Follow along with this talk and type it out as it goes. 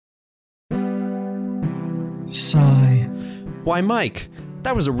Sigh. Why, Mike,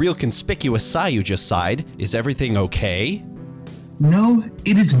 that was a real conspicuous sigh you just sighed. Is everything okay? No,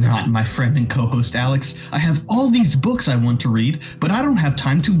 it is not, my friend and co-host Alex. I have all these books I want to read, but I don't have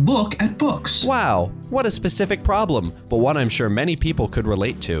time to look at books. Wow, what a specific problem, but one I'm sure many people could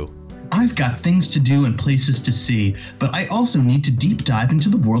relate to. I've got things to do and places to see, but I also need to deep dive into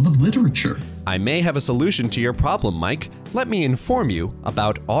the world of literature. I may have a solution to your problem, Mike. Let me inform you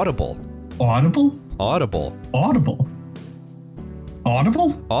about Audible. Audible? Audible. Audible?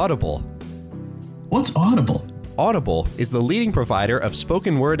 Audible? Audible. What's Audible? Audible is the leading provider of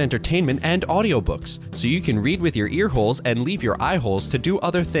spoken word entertainment and audiobooks, so you can read with your ear holes and leave your eye holes to do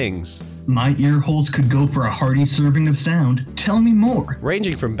other things. My ear holes could go for a hearty serving of sound. Tell me more.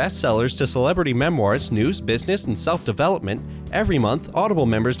 Ranging from bestsellers to celebrity memoirs, news, business, and self-development, every month, Audible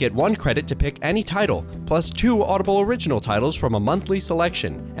members get 1 credit to pick any title, plus 2 Audible original titles from a monthly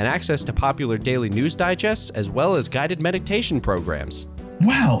selection, and access to popular daily news digests as well as guided meditation programs.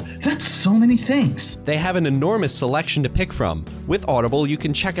 Wow, that's so many things. They have an enormous selection to pick from. With Audible, you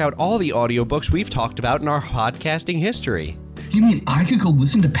can check out all the audiobooks we've talked about in our podcasting history. You mean I could go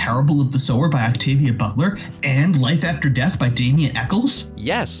listen to Parable of the Sower by Octavia Butler and Life After Death by Damien Eccles?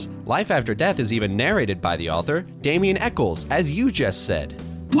 Yes, Life After Death is even narrated by the author, Damien Eccles, as you just said.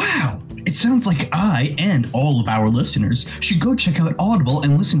 Wow! It sounds like I and all of our listeners should go check out Audible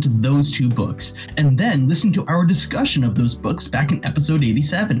and listen to those 2 books, and then listen to our discussion of those books back in episode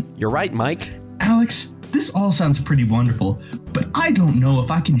 87. You're right, Mike. Alex, this all sounds pretty wonderful, but I don't know if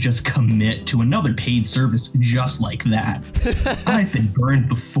I can just commit to another paid service just like that. I've been burned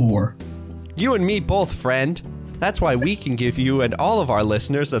before. You and me both, friend. That's why we can give you and all of our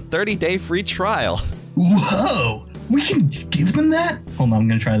listeners a 30-day free trial. Whoa! We can give them that? Hold on, I'm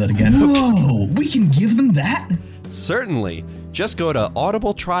going to try that again. Whoa! We can give them that? Certainly. Just go to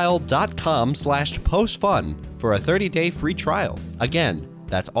audibletrial.com/postfun for a 30-day free trial. Again,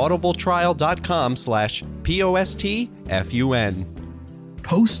 that's audibletrial.com/postfun.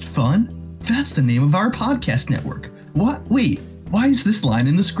 Post Fun? That's the name of our podcast network. What? Wait, why is this line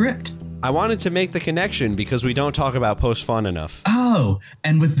in the script? I wanted to make the connection because we don't talk about Post Fun enough. Oh,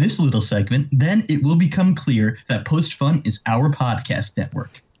 and with this little segment, then it will become clear that Post Fun is our podcast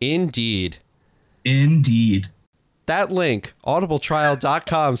network. Indeed. Indeed. That link,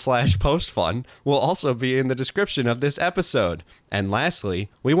 audibletrial.com/postfun, will also be in the description of this episode. And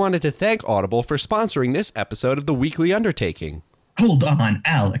lastly, we wanted to thank Audible for sponsoring this episode of The Weekly Undertaking. Hold on,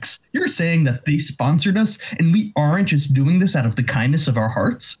 Alex. You're saying that they sponsored us and we aren't just doing this out of the kindness of our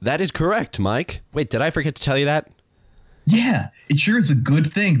hearts? That is correct, Mike. Wait, did I forget to tell you that? Yeah, it sure is a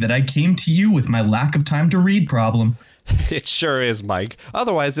good thing that I came to you with my lack of time to read problem. It sure is, Mike.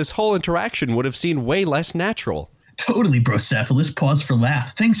 Otherwise, this whole interaction would have seemed way less natural. Totally, Brocephalus. Pause for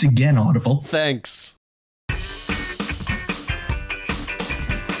laugh. Thanks again, Audible. Thanks.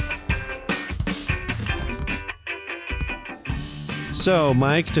 So,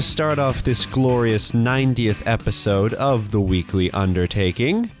 Mike, to start off this glorious 90th episode of The Weekly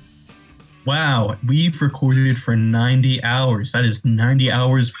Undertaking. Wow, we've recorded for 90 hours. That is 90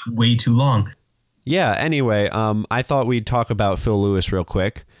 hours way too long. Yeah, anyway, I thought we'd talk about Phil Lewis real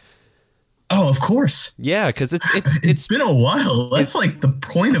quick. Oh, of course. Yeah, because it's been a while. That's like the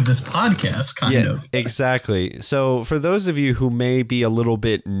point of this podcast, kind of. Exactly. So, for those of you who may be a little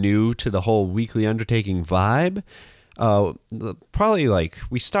bit new to the whole Weekly Undertaking vibe, probably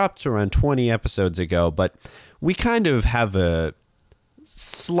we stopped around 20 episodes ago, but we kind of have a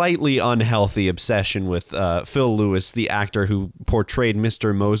slightly unhealthy obsession with Phil Lewis, the actor who portrayed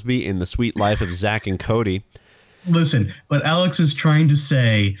Mr. Mosby in The Sweet Life of Zack and Cody. Listen, what Alex is trying to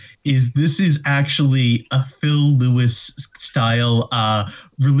say is this is actually a Phil Lewis style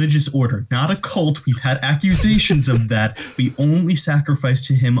religious order, not a cult. We've had accusations of that. We only sacrifice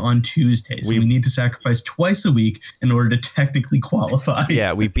to him on Tuesdays. We need to sacrifice twice a week in order to technically qualify.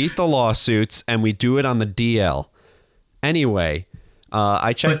 Yeah, we beat the lawsuits and we do it on the DL. Anyway,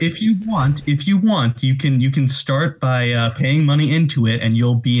 I checked. But if you want, you can start by paying money into it, and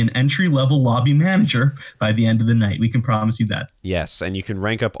you'll be an entry-level lobby manager by the end of the night. We can promise you that. Yes, and you can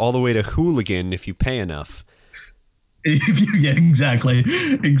rank up all the way to hooligan if you pay enough. Yeah, exactly.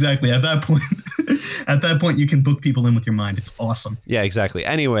 At that point, you can book people in with your mind. It's awesome. Yeah, exactly.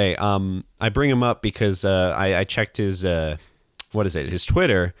 Anyway, I bring him up because I checked his his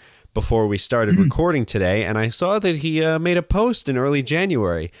Twitter before we started recording today, and I saw that he made a post in early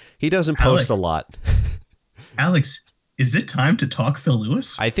January. He doesn't post a lot. Alex, is it time to talk Phil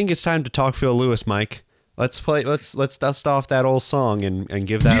Lewis? I think it's time to talk Phil Lewis, Mike. Let's dust off that old song and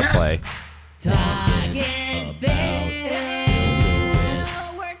give that a play. Talking Phil Lewis.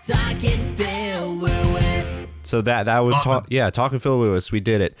 We're talking Phil Lewis. So that was Awesome. Talking Phil Lewis. We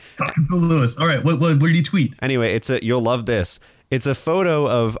did it. Talking to Lewis. All right, what did he tweet? Anyway, you'll love this. It's a photo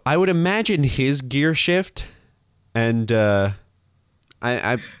of, I would imagine, his gear shift, and I'm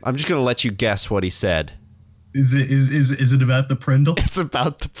just gonna let you guess what he said. Is it about the Prindle? It's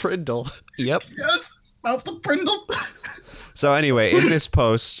about the Prindle. Yep. Yes, about the Prindle. So anyway, in this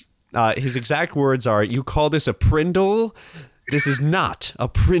post, his exact words are, "You call this a Prindle? This is not a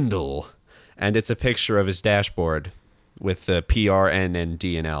Prindle." And it's a picture of his dashboard with the P, R, N, and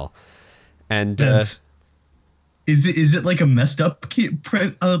D and L. And is it like a messed up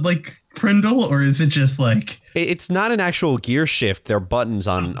like Prindle, or is it just like it's not an actual gear shift? They're buttons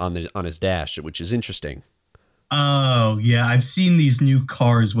on his dash, which is interesting. Oh yeah, I've seen these new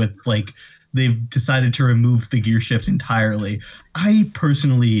cars with like they've decided to remove the gear shift entirely. I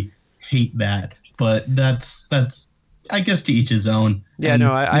personally hate that, but that's I guess to each his own. Yeah, and no,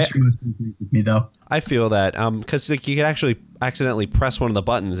 Mr. Moose agrees with me though. I feel that because like you could actually accidentally press one of the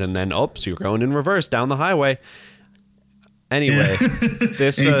buttons and then oops, you're going in reverse down the highway. Anyway,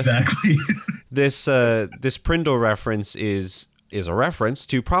 this exactly this Prindle reference is a reference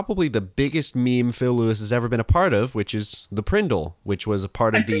to probably the biggest meme Phil Lewis has ever been a part of, which is the Prindle, which was a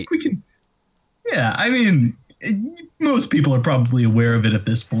part of the. Yeah, I mean, most people are probably aware of it at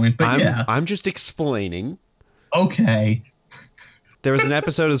this point, but I'm just explaining. Okay. There was an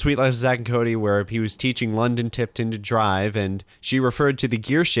episode of Sweet Life of Zack and Cody where he was teaching London Tipton to drive, and she referred to the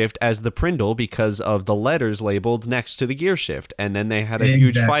gear shift as the Prindle because of the letters labeled next to the gear shift. And then they had a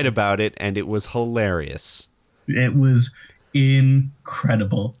huge fight about it, and it was hilarious. It was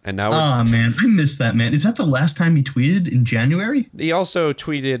incredible. And now, oh man, I missed that, man. Is that the last time he tweeted in January? He also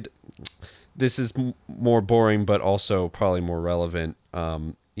tweeted. This is more boring, but also probably more relevant.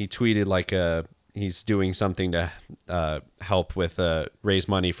 He tweeted like he's doing something to help with raise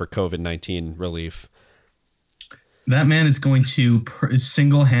money for COVID-19 relief. That man is going to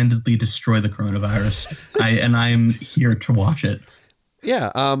single-handedly destroy the coronavirus. I'm here to watch it.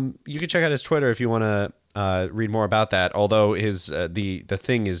 Yeah, you can check out his Twitter if you want to read more about that. Although his the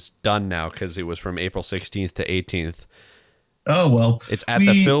thing is done now because it was from April 16th to 18th. Oh well, it's at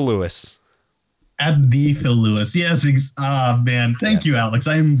the Phil Lewis. At the Phil Lewis. Yes. Man. Thank you, Alex.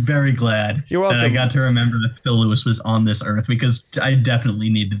 I'm very glad You're welcome. that I got to remember that Phil Lewis was on this earth because I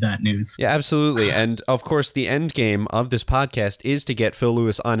definitely needed that news. Yeah, absolutely. And of course, the end game of this podcast is to get Phil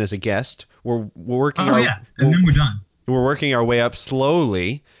Lewis on as a guest. We're working. And then we're done. We're working our way up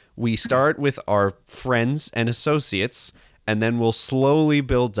slowly. We start with our friends and associates, and then we'll slowly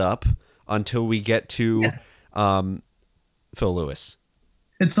build up until we get to Phil Lewis.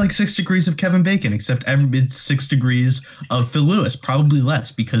 It's like 6 degrees of Kevin Bacon, except it's 6 degrees of Phil Lewis. Probably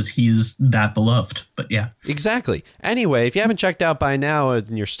less because he's that beloved. But yeah. Exactly. Anyway, if you haven't checked out by now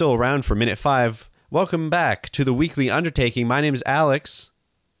and you're still around for Minute 5, welcome back to the Weekly Undertaking. My name is Alex.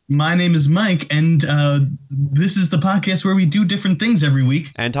 My name is Mike, and this is the podcast where we do different things every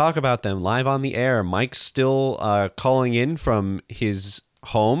week. And talk about them live on the air. Mike's still calling in from his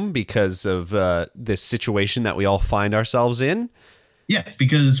home because of this situation that we all find ourselves in. Yeah,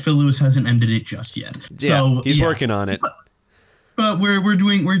 because Phil Lewis hasn't ended it just yet. Yeah, so he's working on it. But we're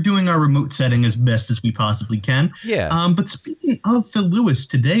doing our remote setting as best as we possibly can. Yeah. But speaking of Phil Lewis,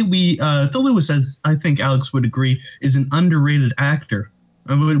 today Phil Lewis, as I think Alex would agree, is an underrated actor.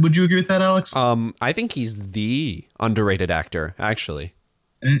 Would you agree with that, Alex? I think he's the underrated actor, actually.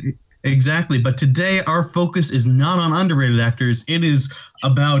 Exactly. But today our focus is not on underrated actors. It is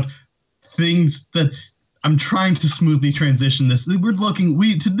about things that. I'm trying to smoothly transition this.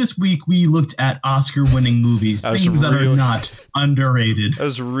 This week we looked at Oscar-winning movies, things that are not underrated. That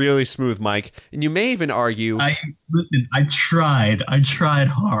was really smooth, Mike. And you may even argue. Listen, I tried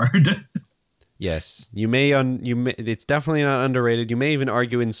hard. Yes, you may. It's definitely not underrated. You may even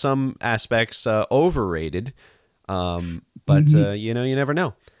argue in some aspects overrated. But you never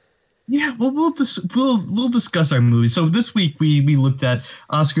know. Yeah, well, we'll discuss our movies. So this week we looked at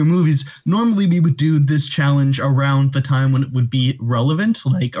Oscar movies. Normally we would do this challenge around the time when it would be relevant,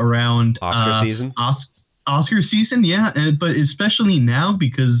 like around Oscar season. Oscar season, yeah, but especially now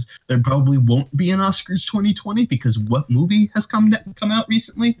because there probably won't be an Oscars 2020 because what movie has come out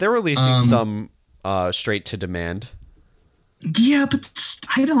recently? They're releasing some straight to demand. Yeah, but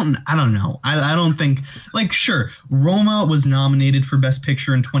I don't know. I don't think, like, sure, Roma was nominated for Best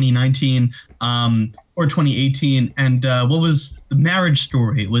Picture in 2019 or 2018, and what was the Marriage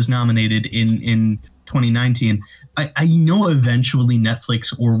Story was nominated in 2019. I know eventually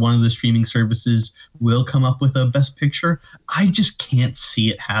Netflix or one of the streaming services will come up with a Best Picture. I just can't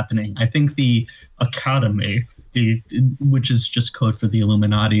see it happening. I think the Academy which is just code for the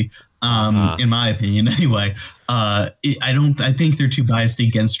Illuminati, in my opinion. Anyway, I think they're too biased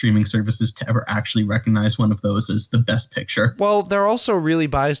against streaming services to ever actually recognize one of those as the best picture. Well, they're also really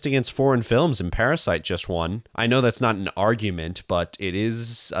biased against foreign films, and Parasite just won. I know that's not an argument, but it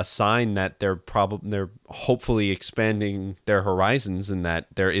is a sign that they're hopefully expanding their horizons, and that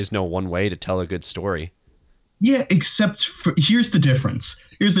there is no one way to tell a good story. Yeah, except for here's the difference.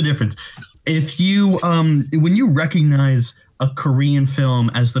 If you when you recognize a Korean film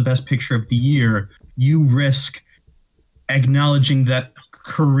as the best picture of the year, you risk acknowledging that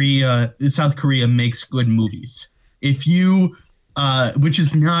South Korea makes good movies. If you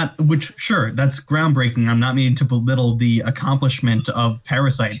sure, that's groundbreaking. I'm not meaning to belittle the accomplishment of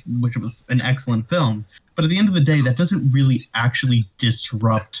Parasite, which was an excellent film. But at the end of the day, that doesn't really actually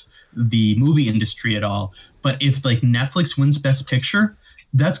disrupt the movie industry at all. But if like Netflix wins Best Picture,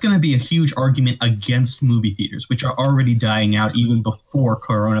 that's going to be a huge argument against movie theaters, which are already dying out even before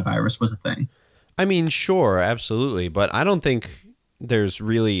coronavirus was a thing. I mean, sure, absolutely. But I don't think there's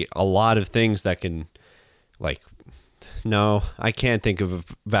really a lot of things that can, like, no, I can't think of a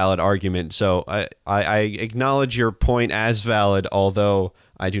valid argument. So I acknowledge your point as valid, although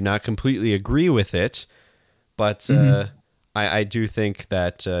I do not completely agree with it. But I do think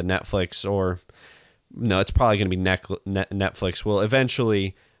that Netflix, or no, it's probably going to be Netflix, will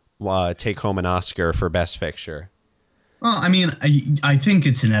eventually take home an Oscar for Best Picture. Well, I mean, I think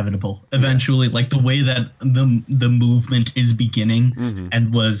it's inevitable eventually, like the way that the movement is beginning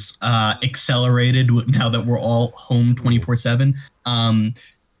and was accelerated now that we're all home 24/7.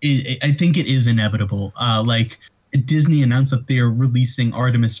 I think it is inevitable. Like Disney announced that they are releasing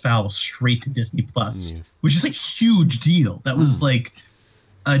Artemis Fowl straight to Disney Plus, which is a huge deal. That was like,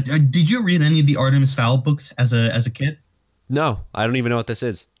 did you read any of the Artemis Fowl books as a kid? No, I don't even know what this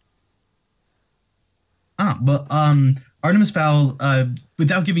is. Artemis Fowl,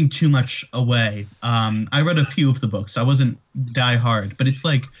 without giving too much away, I read a few of the books. I wasn't die hard, but it's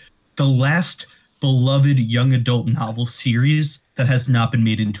like the last beloved young adult novel series that has not been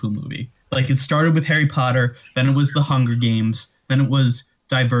made into a movie. Like it started with Harry Potter, then it was The Hunger Games, then it was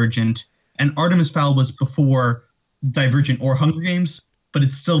Divergent, and Artemis Fowl was before Divergent or Hunger Games, but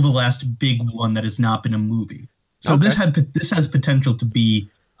it's still the last big one that has not been a movie. So this has potential to be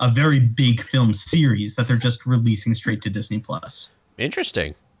a very big film series that they're just releasing straight to Disney Plus.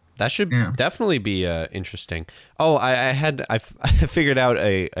 Interesting. That should definitely be interesting. Oh, I figured out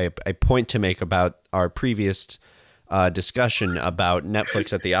a point to make about our previous discussion about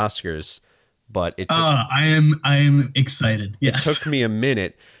Netflix at the Oscars, but it took, I am excited. Yes. It took me a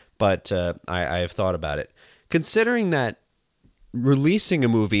minute, but I have thought about it. Considering that releasing a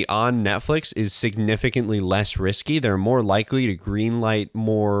movie on Netflix is significantly less risky, they're more likely to greenlight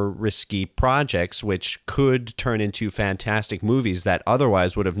more risky projects, which could turn into fantastic movies that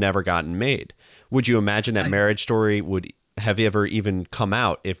otherwise would have never gotten made. Would you imagine that Marriage Story would have ever even come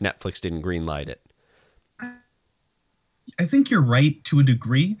out if Netflix didn't greenlight it? I think you're right to a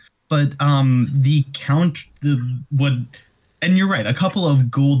degree, but and you're right, a couple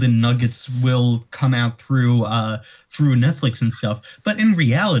of golden nuggets will come out through Netflix and stuff. But in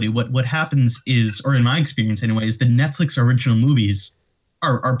reality, what happens is, or in my experience anyway, is the Netflix original movies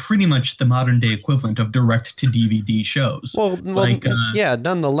are pretty much the modern day equivalent of direct to DVD shows. Well,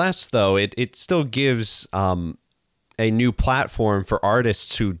 nonetheless, though, it still gives a new platform for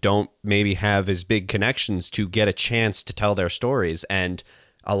artists who don't maybe have as big connections to get a chance to tell their stories. And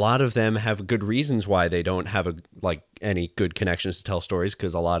a lot of them have good reasons why they don't have any good connections to tell stories,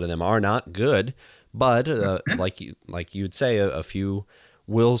 because a lot of them are not good. But like you'd say, a few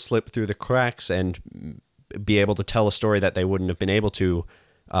will slip through the cracks and be able to tell a story that they wouldn't have been able to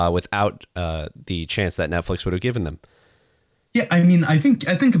without the chance that Netflix would have given them. Yeah, I mean, I think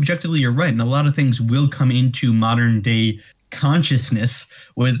objectively you're right, and a lot of things will come into modern day consciousness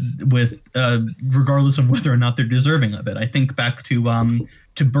with regardless of whether or not they're deserving of it. I think back to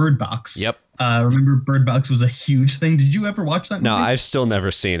Bird Box. Yep. Remember Bird Box was a huge thing. Did you ever watch that movie? No, I've still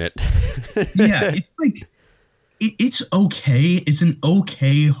never seen it. Yeah, it's like it's okay. It's an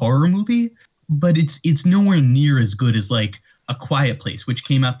okay horror movie, but it's nowhere near as good as like A Quiet Place, which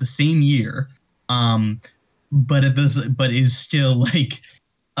came out the same year. But is still like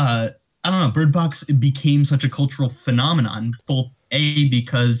I don't know. Bird Box became such a cultural phenomenon, both A,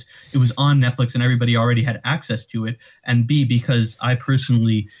 because it was on Netflix and everybody already had access to it, and B, because I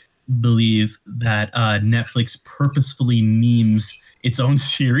personally believe that Netflix purposefully memes its own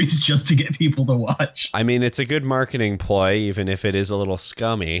series just to get people to watch. I mean, it's a good marketing ploy, even if it is a little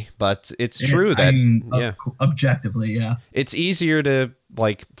scummy, but it's true that, objectively, yeah. It's easier to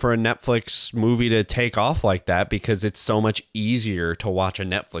like for a Netflix movie to take off like that because it's so much easier to watch a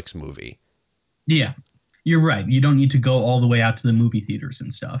Netflix movie. Yeah, you're right. You don't need to go all the way out to the movie theaters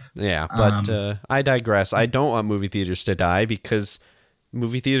and stuff. Yeah, but I digress. I don't want movie theaters to die because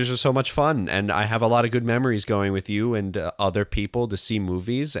movie theaters are so much fun, and I have a lot of good memories going with you and other people to see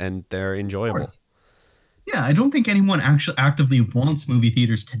movies, and they're enjoyable. Yeah, I don't think anyone actually actively wants movie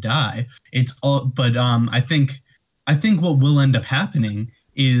theaters to die. It's all, but I think what will end up happening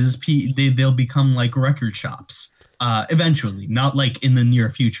is they'll become like record shops eventually, not like in the near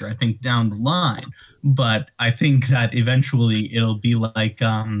future. I think down the line, but I think that eventually it'll be like,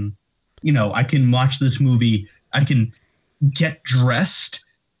 I can watch this movie. I can get dressed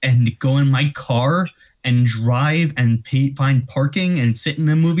and go in my car and drive and find parking and sit in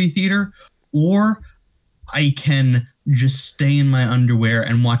a movie theater, or I can just stay in my underwear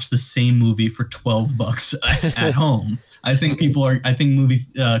and watch the same movie for $12 at home. I think movie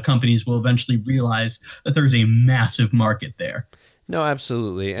companies will eventually realize that there's a massive market there. No,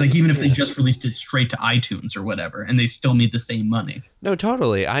 absolutely. Like, even if they just released it straight to iTunes or whatever, and they still need the same money. No,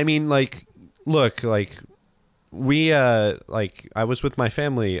 totally. I mean, like, look, like, we, like, I was with my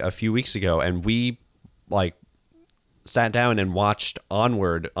family a few weeks ago, and we, like, sat down and watched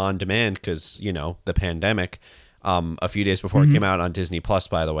Onward on demand because, the pandemic, a few days before it came out on Disney Plus,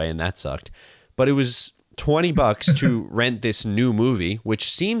 by the way, and that sucked. But it was $20 to rent this new movie,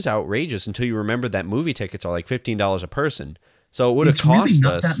 which seems outrageous until you remember that movie tickets are like $15 a person. So it would have cost really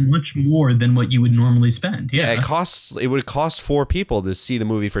not that much more than what you would normally spend. Yeah, it would have cost 4 people to see the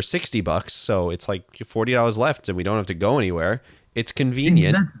movie for $60. So it's like $40 left, and we don't have to go anywhere. It's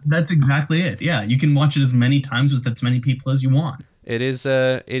convenient. That's exactly it. Yeah, you can watch it as many times with as many people as you want. It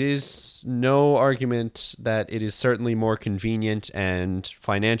is no argument that it is certainly more convenient and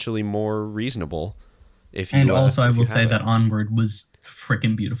financially more reasonable. I will say that Onward was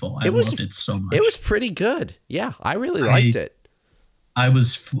freaking beautiful. I loved it so much. It was pretty good. Yeah, I really liked it. I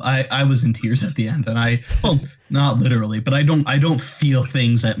was in tears at the end, and not literally, but I don't feel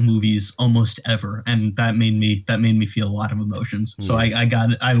things at movies almost ever, and that made me feel a lot of emotions. So I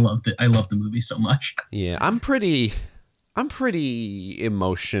got it. I loved it. I loved the movie so much. Yeah, I'm pretty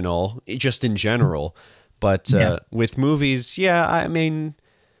emotional just in general, but with movies, I mean,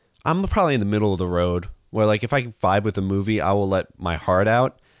 I'm probably in the middle of the road where, like, if I can vibe with a movie, I will let my heart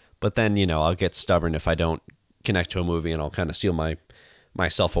out, but then I'll get stubborn if I don't connect to a movie, and I'll kind of steal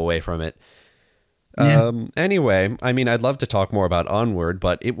myself away from it. Yeah. Anyway, I mean, I'd love to talk more about Onward,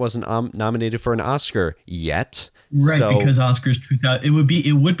 but it wasn't nominated for an Oscar yet. Right, because Oscars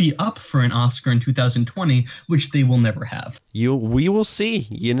it would be up for an Oscar in 2020, which they will never have. We will see.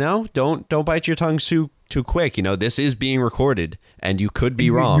 Don't bite your tongue too quick. This is being recorded, and you could be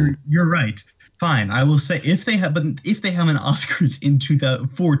wrong. You're right. Fine, I will say if they have an Oscars in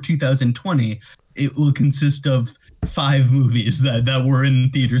 2020, it will consist of 5 movies that were in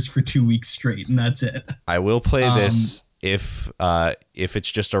theaters for 2 weeks straight, and that's it. I will play this if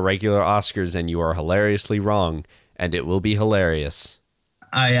it's just a regular Oscars and you are hilariously wrong, and it will be hilarious.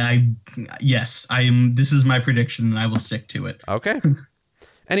 Yes, I am. This is my prediction, and I will stick to it. Okay.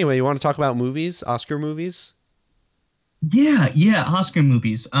 Anyway, you want to talk about movies, Oscar movies? Yeah, Oscar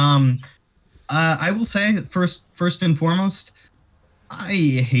movies. I will say first and foremost,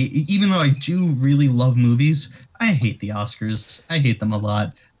 even though I do really love movies, I hate the Oscars. I hate them a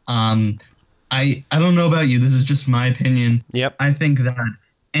lot. I don't know about you. This is just my opinion. Yep. I think that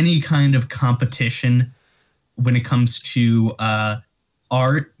any kind of competition when it comes to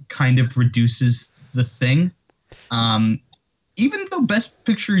art kind of reduces the thing. Even though Best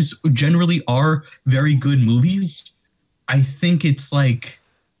Pictures generally are very good movies, I think it's like,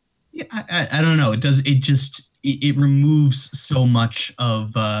 I don't know. It removes so much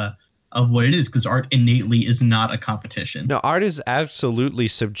of what it is, because art innately is not a competition. No, art is absolutely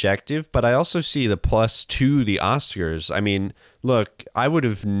subjective, but I also see the plus to the Oscars. I mean, look, I would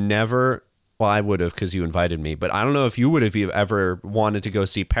have because you invited me, but I don't know if you would have ever wanted to go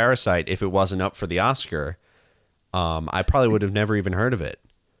see Parasite if it wasn't up for the Oscar. I probably would have never even heard of it.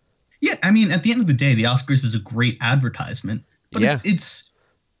 Yeah, I mean, at the end of the day, the Oscars is a great advertisement, but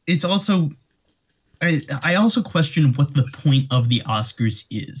it's also, I also question what the point of the Oscars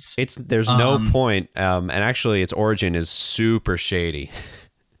is. There's no point, and actually its origin is super shady.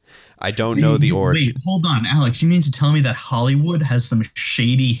 I don't know the origin. Wait, hold on, Alex. You mean to tell me that Hollywood has some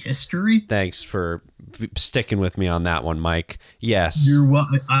shady history? Thanks for sticking with me on that one, Mike. Yes. You're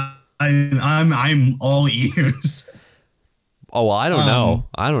welcome. I'm all ears. Oh, well, I don't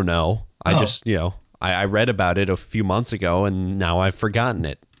know. I just, I read about it a few months ago, and now I've forgotten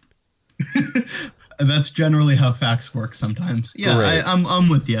it. That's generally how facts work sometimes. Yeah, Great. I'm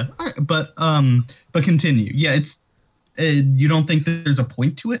with you. All right, but continue. Yeah, it's you don't think that there's a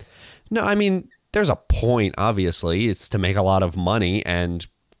point to it? No, I mean, there's a point, obviously. It's to make a lot of money and,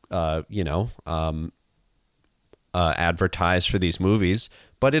 advertise for these movies.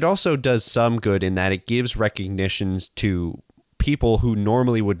 But it also does some good in that it gives recognitions to people who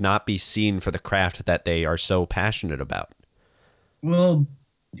normally would not be seen for the craft that they are so passionate about. Well,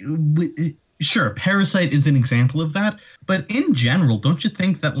 sure, Parasite is an example of that, but in general, don't you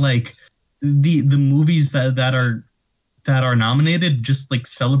think that like the movies that are nominated just like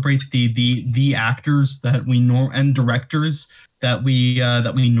celebrate the actors that we and directors that we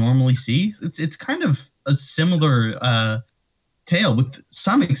normally see? It's kind of a similar tale with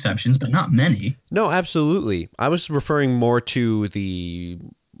some exceptions, but not many. No, absolutely. I was referring more to the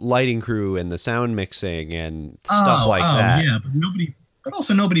lighting crew and the sound mixing and stuff like that. Yeah, but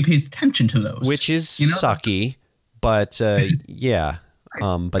also nobody pays attention to those, which is sucky. But yeah,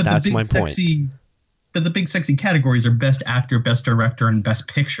 but that's my point. But the big sexy categories are best actor, best director, and best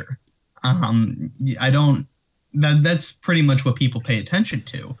picture. I don't. That's pretty much what people pay attention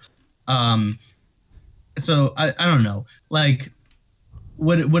to. So I don't know. Like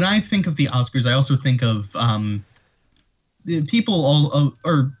when I think of the Oscars, I also think of people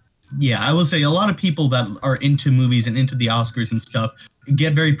I will say a lot of people that are into movies and into the Oscars and stuff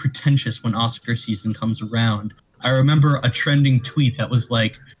get very pretentious when Oscar season comes around. I remember a trending tweet that was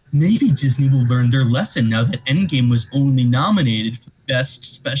like, maybe Disney will learn their lesson now that Endgame was only nominated for Best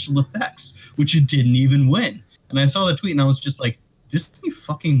Special Effects, which it didn't even win. And I saw the tweet and I was just like, Disney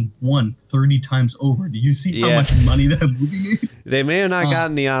fucking won 30 times over. Do you see how much money that movie made? They may have not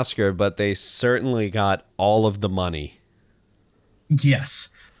gotten the Oscar, but they certainly got all of the money. Yes.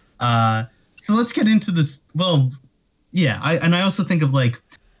 So let's get into this. Well, yeah, I also think of like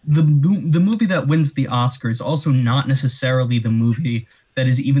the movie that wins the Oscar is also not necessarily the movie that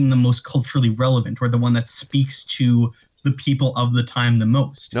is even the most culturally relevant or the one that speaks to the people of the time the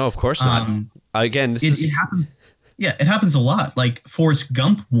most. No, of course not. Again, it happens. Yeah, it happens a lot. Like Forrest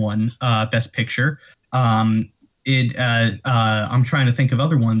Gump won Best Picture. I'm trying to think of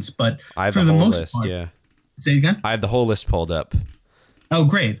other ones, but I have for the most part, yeah. Say it again. I have the whole list pulled up. Oh,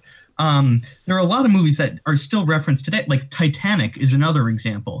 great. There are a lot of movies that are still referenced today. Like Titanic is another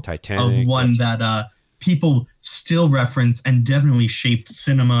example of one that people still reference and definitely shaped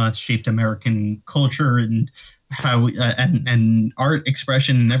cinema, shaped American culture and how and art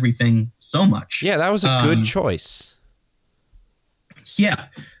expression and everything so much. Yeah, that was a good choice. Yeah.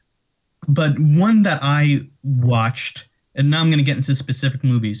 But one that I watched, and now I'm going to get into specific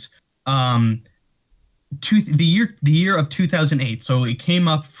movies. The year of 2008. So it came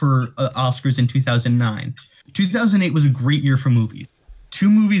up for Oscars in 2009. 2008 was a great year for movies. Two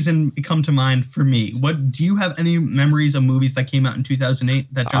movies come to mind for me. What do you have any memories of movies that came out in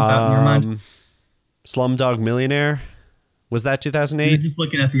 2008 that jump out in your mind? Slumdog Millionaire. Was that 2008? You're just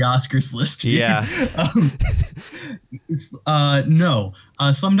looking at the Oscars list here. Yeah. No.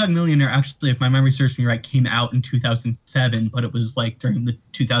 Slumdog Millionaire, actually, if my memory serves me right, came out in 2007, but it was like during the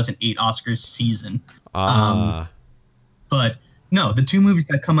 2008 Oscars season. But no, the two movies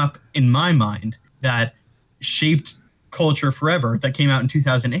that come up in my mind that shaped culture forever that came out in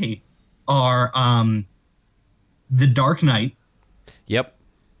 2008 are The Dark Knight. Yep.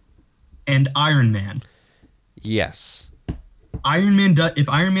 And Iron Man. Yes. If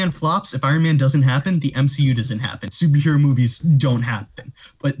Iron Man flops, if Iron Man doesn't happen, the MCU doesn't happen. Superhero movies don't happen.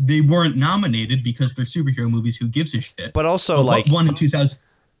 But they weren't nominated because they're superhero movies. Who gives a shit? But also, but like, what won in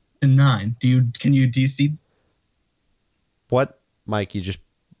 2009? Do you see? What, Mike? You just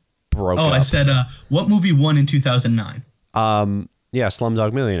broke up. I said, what movie won in 2009? Yeah,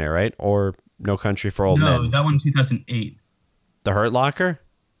 Slumdog Millionaire, right? Or No Country for Old Men? No, that one in 2008. The Hurt Locker?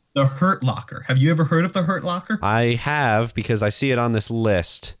 The Hurt Locker. Have you ever heard of The Hurt Locker? I have, because I see it on this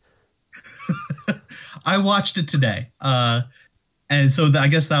list. I watched it today. And so I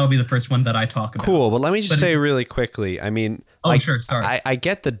guess that'll be the first one that I talk about. Cool, but let me just say really quickly. I mean, sure, sorry. I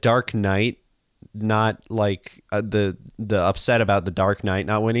get The Dark Knight, not like the upset about The Dark Knight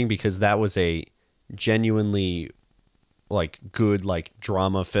not winning, because that was a genuinely like good like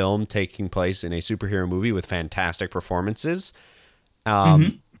drama film taking place in a superhero movie with fantastic performances.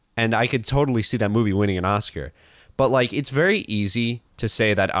 And I could totally see that movie winning an Oscar. But like, it's very easy to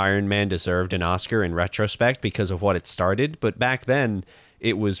say that Iron Man deserved an Oscar in retrospect because of what it started. But back then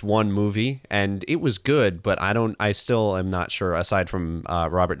it was one movie and it was good, but I still am not sure, aside from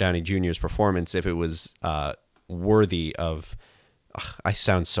Robert Downey Jr.'s performance, if it was worthy of, I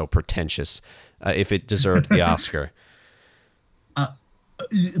sound so pretentious, if it deserved the Oscar.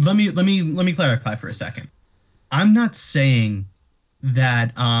 Let me clarify for a second. I'm not saying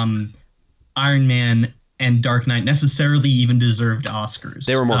that Iron Man and Dark Knight necessarily even deserved They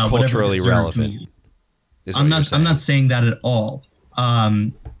Oscars. were more Whatever culturally deserved relevant, me. is what you're I'm saying. not saying that at all.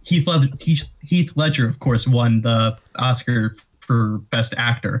 Heath Ledger, of course, won the Oscar for Best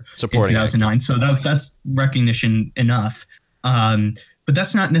Actor in Supporting actor. 2009, so that's recognition enough. But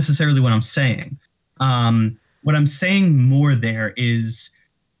that's not necessarily what I'm saying. What I'm saying more there is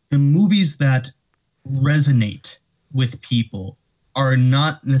the movies that resonate with people are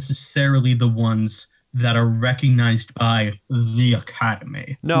not necessarily the ones that are recognized by the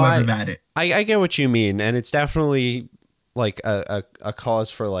Academy, No, whoever that is. I get what you mean, and it's definitely like a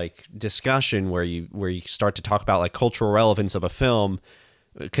cause for like discussion where you start to talk about like cultural relevance of a film,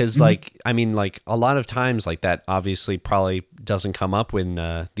 because like I mean like a lot of times like that obviously probably doesn't come up when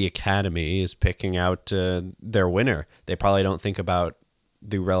the Academy is picking out their winner. They probably don't think about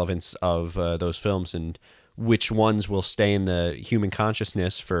the relevance of those films and which ones will stay in the human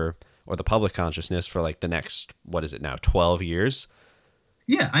consciousness for or the public consciousness for like the next, what is it now, 12 years.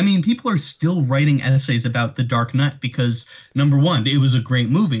 Yeah, I mean, people are still writing essays about The Dark Knight because number one, it was a great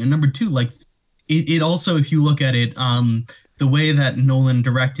movie, and number two, like it also, if you look at it, the way that Nolan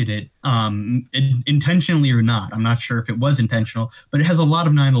directed it, intentionally or not, I'm not sure if it was intentional, but it has a lot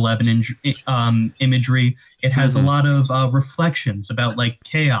of 9/11 imagery. It has a lot of reflections about like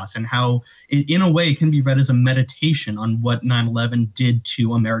chaos and how, it, in a way, it can be read as a meditation on what 9/11 did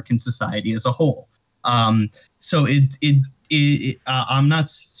to American society as a whole. So I'm not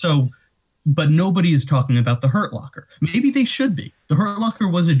so, but nobody is talking about The Hurt Locker. Maybe they should be. The Hurt Locker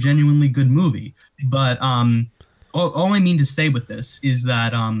was a genuinely good movie, but all I mean to say with this is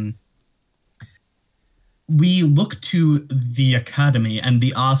that we look to the Academy and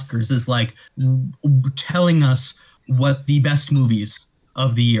the Oscars as like telling us what the best movies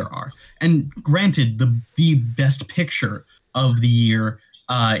of the year are. And granted, the best picture of the year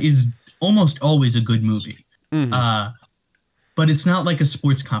is almost always a good movie. But it's not like a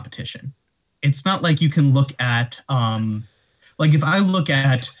sports competition. It's not like you can look at like if I look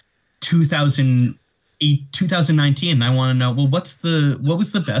at 2019 and I want to know, well, what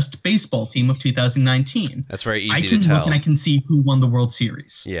was the best baseball team of 2019? That's very easy I to can tell. look and I can see who won the World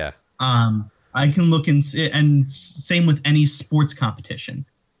Series. Yeah. I can look and same with any sports competition.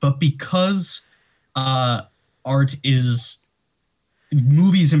 But because art is,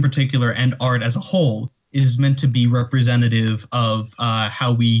 movies in particular and art as a whole is meant to be representative of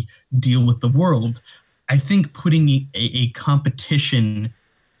how we deal with the world, I think putting a competition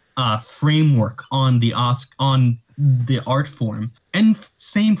framework on the art form, and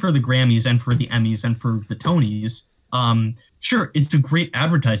same for the Grammys and for the Emmys and for the Tonys. Sure, it's a great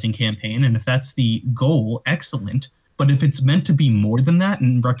advertising campaign, and if that's the goal, excellent. But if it's meant to be more than that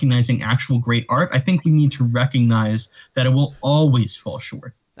and recognizing actual great art, I think we need to recognize that it will always fall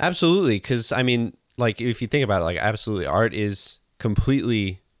short. Absolutely, because I mean, like if you think about it, like absolutely, art is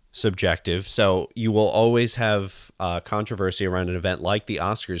completely subjective. So you will always have controversy around an event like the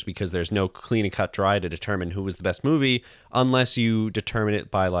Oscars because there's no clean and cut dry to determine who was the best movie unless you determine it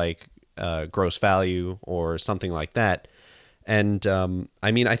by like gross value or something like that. And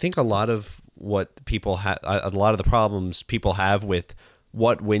I mean, I think a lot of what people have, a lot of the problems people have with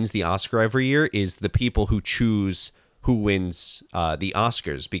what wins the Oscar every year is the people who choose who wins the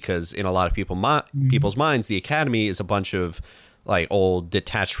Oscars, because in a lot of people's minds, the Academy is a bunch of like old,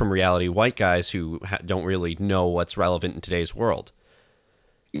 detached from reality white guys who don't really know what's relevant in today's world.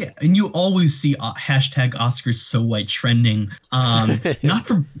 Yeah, and you always see hashtag Oscars so white trending, not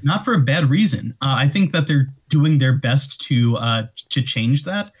for a bad reason. I think that they're doing their best to change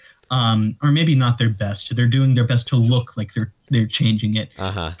that, or maybe not their best. They're doing their best to look like they're changing it.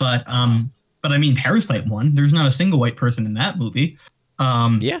 But I mean, Parasite won. There's not a single white person in that movie.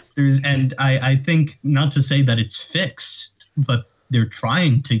 And I think, not to say that it's fixed, but they're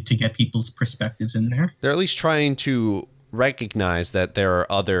trying to get people's perspectives in there. They're at least trying to recognize that there are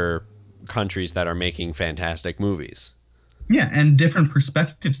other countries that are making fantastic movies. Yeah, and different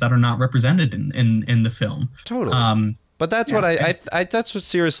perspectives that are not represented in the film. Totally. But that's what that's what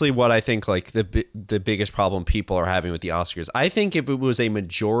seriously what I think like the biggest problem people are having with the Oscars. I think if it was a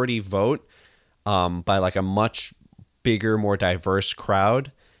majority vote by like a much bigger, more diverse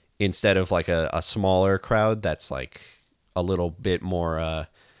crowd instead of like a smaller crowd that's like a little bit more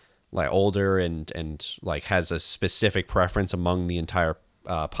like older and like has a specific preference among the entire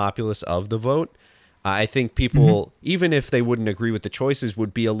populace of the vote, I think people, even if they wouldn't agree with the choices,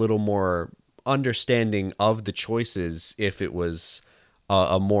 would be a little more understanding of the choices if it was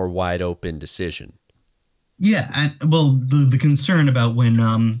a more wide open decision. Yeah, and well, the concern about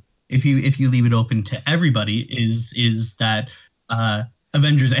when if you leave it open to everybody is that uh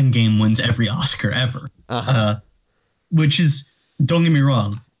Avengers Endgame wins every Oscar ever. Uh-huh. Uh which is, don't get me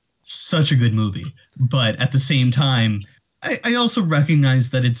wrong, such a good movie. But at the same time, I also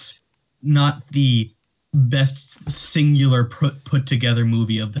recognize that it's not the best singular put together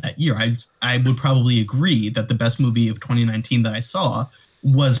movie of that year. I would probably agree that the best movie of 2019 that I saw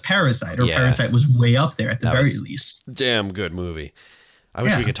was Parasite, or Yeah, Parasite was way up there at the that very was least. damn good movie. I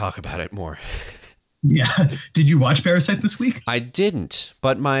wish we Yeah. could talk about it more. Yeah. Did you watch Parasite this week? I didn't,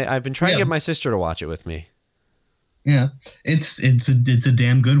 but I've been trying to Yeah. get my sister to watch it with me. Yeah. It's a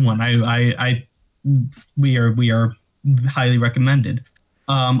damn good one. We are highly recommended.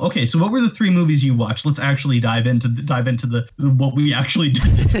 Okay, so what were the three movies you watched? Let's actually dive into the what we actually did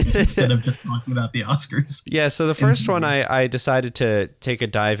this week instead of just talking about the Oscars. Yeah, so the first one I decided to take a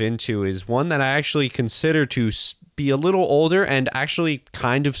dive into is one that I actually consider to be a little older and actually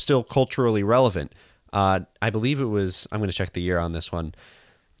kind of still culturally relevant. I believe it was, I'm going to check the year on this one,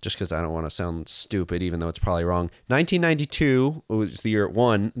 just because I don't want to sound stupid, even though it's probably wrong. 1992 was the year it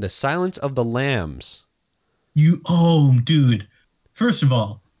won, The Silence of the Lambs. Oh, dude. First of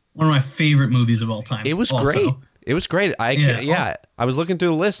all, one of my favorite movies of all time. It was also. great. It was great. Yeah. I was looking through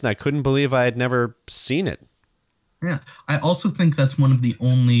the list and I couldn't believe I had never seen it. Yeah. I also think that's one of the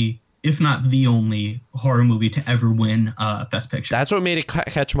only, if not the only, horror movie to ever win Best Picture. That's what made it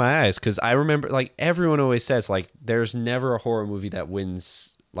catch my eyes, because I remember, like, everyone always says, like, there's never a horror movie that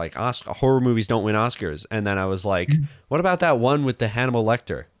wins, like, horror movies don't win Oscars. And then I was like, what about that one with the Hannibal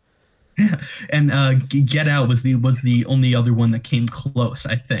Lecter? Yeah. And Get Out was the only other one that came close,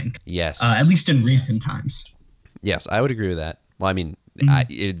 I think. Yes. At least in recent times. Yes, I would agree with that. Well, I mean,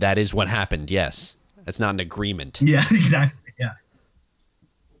 that is what happened, yes. It's not an agreement. Yeah, exactly. Yeah.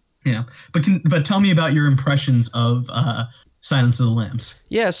 Yeah. But tell me about your impressions of Silence of the Lambs.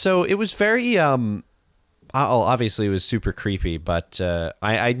 Yeah, so it was very obviously it was super creepy, but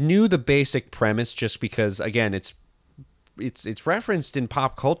I knew the basic premise just because, again, it's referenced in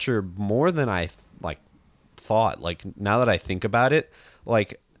pop culture more than I thought. Like, now that I think about it,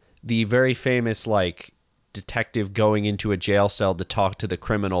 like the very famous like detective going into a jail cell to talk to the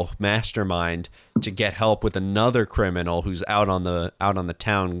criminal mastermind to get help with another criminal who's out on the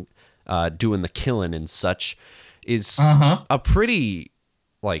town doing the killing and such is a pretty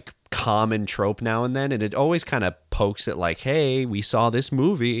like common trope now and then, and it always kind of pokes at like, hey, we saw this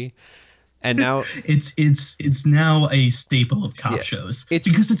movie. And now it's now a staple of cop shows. It's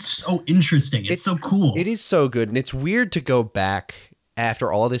because it's so interesting. It's so cool. It is so good, and it's weird to go back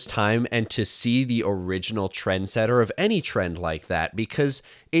after all this time and to see the original trendsetter of any trend like that, because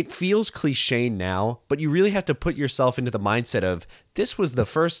it feels cliche now, but you really have to put yourself into the mindset of this was the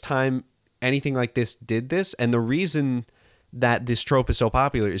first time anything like this did this, and the reason that this trope is so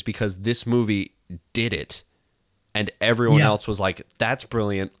popular is because this movie did it. And everyone else was like, that's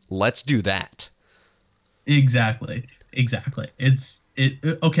brilliant. Let's do that. Exactly.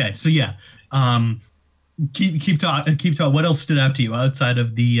 Okay. So yeah. Keep talking. What else stood out to you outside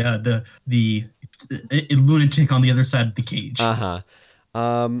of the lunatic on the other side of the cage?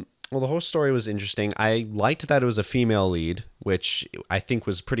 Well, the whole story was interesting. I liked that it was a female lead, which I think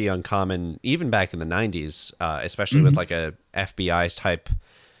was pretty uncommon even back in the 90s, especially with like a FBI type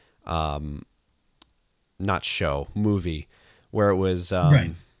not show, movie, where it was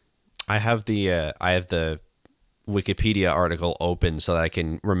right. I have the Wikipedia article open so that I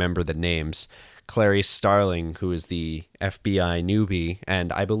can remember the names. Clarice Starling, who is the FBI newbie,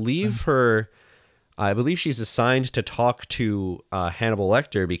 and I believe she's assigned to talk to Hannibal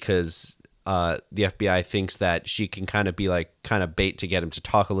Lecter because the FBI thinks that she can kind of bait to get him to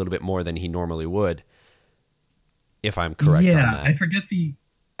talk a little bit more than he normally would, if I'm correct on that.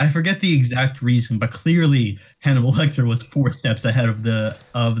 I forget the exact reason, but clearly Hannibal Lecter was 4 steps ahead of the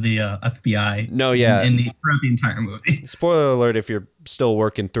FBI. No, yeah, throughout the entire movie. Spoiler alert if you're still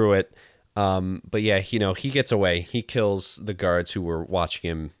working through it. But yeah, he gets away. He kills the guards who were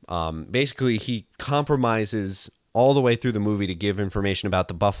watching him. Basically, he compromises all the way through the movie to give information about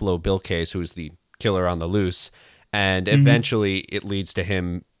the Buffalo Bill case, who's the killer on the loose, and eventually it leads to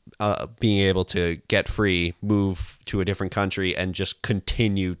him being able to get free, move to a different country, and just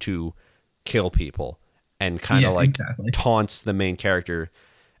continue to kill people, and kind of taunts the main character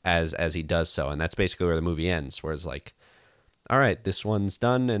as he does so. And that's basically where the movie ends, where it's like, all right, this one's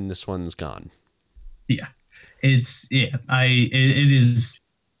done and this one's gone. Yeah, it is.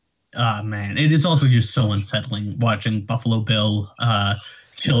 Man, it is also just so unsettling watching Buffalo Bill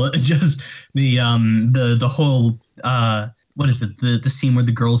kill it. Just the whole what is it? The scene where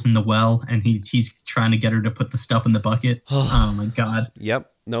the girl's in the well and he's trying to get her to put the stuff in the bucket. Oh my god.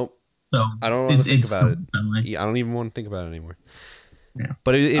 Yep. Nope. So I don't want to think it's about it. so funny. Yeah, I don't even want to think about it anymore. Yeah.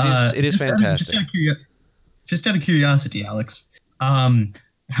 But it is fantastic. Just out of curiosity, Alex,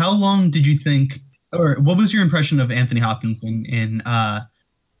 how long did you think, or what was your impression of Anthony Hopkins in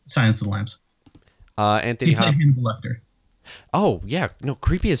Silence of the Lambs? Anthony He played Hopkins. Hannibal Lecter. Oh yeah, no,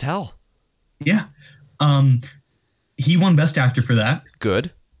 creepy as hell. Yeah. He won Best Actor for that.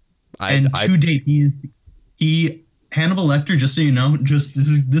 Good. To date, he Hannibal Lecter. Just so you know,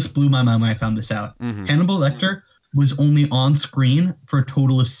 this blew my mind when I found this out. Mm-hmm. Hannibal Lecter was only on screen for a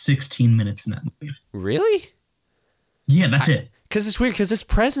total of 16 minutes in that movie. Really? Yeah, that's it. Because it's weird, because his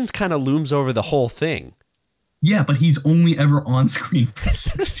presence kind of looms over the whole thing. Yeah, but he's only ever on screen for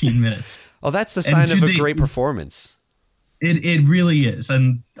 16 minutes. Oh, that's the sign of a great performance. It really is,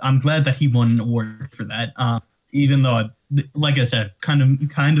 and I'm glad that he won an award for that. Even though, like I said, I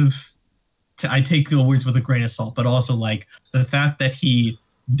take the awards with a grain of salt, but also like the fact that he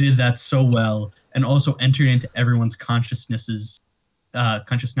did that so well and also entered into everyone's consciousness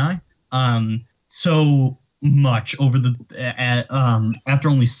so much over after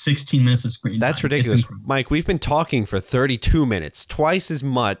only 16 minutes of screen. That's ridiculous, Mike. We've been talking for 32 minutes, twice as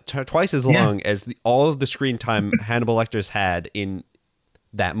long as all of the screen time Hannibal Lecter's had in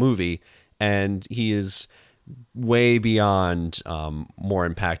that movie, and he is way beyond more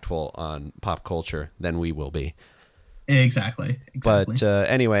impactful on pop culture than we will be. Exactly. But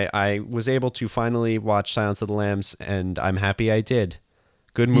anyway, I was able to finally watch Silence of the Lambs, and I'm happy I did.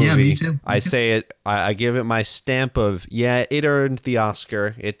 Good movie. Yeah, me too. I say it. I give it my stamp of it earned the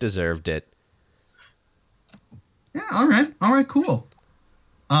Oscar. It deserved it. Yeah. All right. Cool.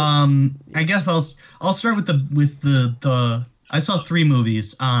 I guess I'll start with the I saw 3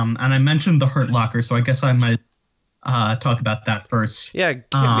 movies. And I mentioned The Hurt Locker, so I guess I might talk about that first. Yeah.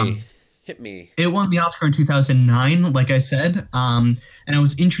 Hit me. It won the Oscar in 2009, like I said. And I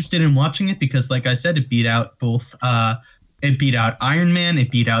was interested in watching it because, like I said, it beat out both. It beat out Iron Man. It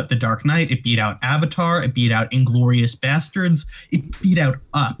beat out The Dark Knight. It beat out Avatar. It beat out Inglourious Bastards. It beat out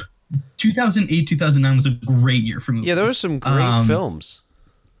Up. 2008, 2009 was a great year for movies. Yeah, there were some great films.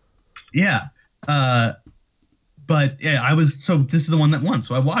 Yeah. But yeah, this is the one that won.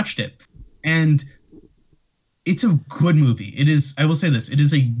 So I watched it. And it's a good movie. It is, I will say this, it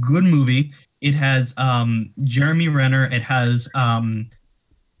is a good movie. It has Jeremy Renner. It has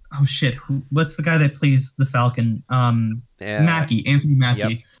what's the guy that plays the Falcon? Anthony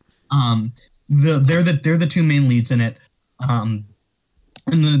Mackie. Yep. They're the 2 main leads in it. And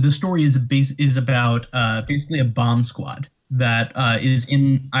the story is about basically a bomb squad that is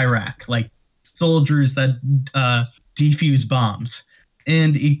in Iraq, like soldiers that defuse bombs,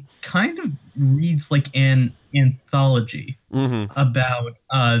 and it kind of reads like an anthology about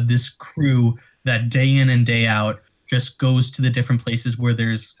this crew that day in and day out just goes to the different places where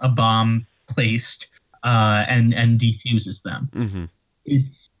there's a bomb placed and defuses them. Mm-hmm.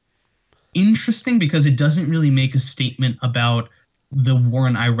 It's interesting because it doesn't really make a statement about the war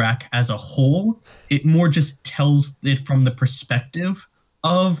in Iraq as a whole. It more just tells it from the perspective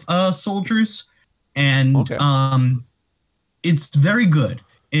of soldiers, and it's very good.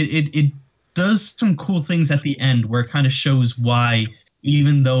 It does some cool things at the end where it kind of shows why,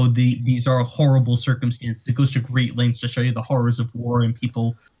 even though these are horrible circumstances, it goes to great lengths to show you the horrors of war and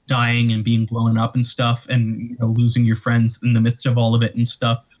people dying and being blown up and stuff, and losing your friends in the midst of all of it and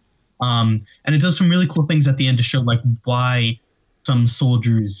stuff. And it does some really cool things at the end to show like why some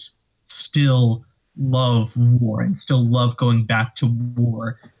soldiers still love war and still love going back to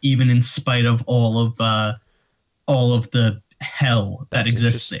war, even in spite of all of the hell that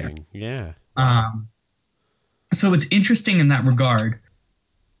exists there. Yeah. So it's interesting in that regard,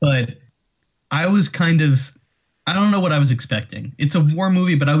 but I don't know what I was expecting. It's a war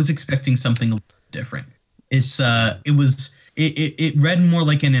movie, but I was expecting something a little different. It read more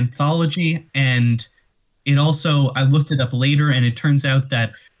like an anthology, and it also, I looked it up later, and it turns out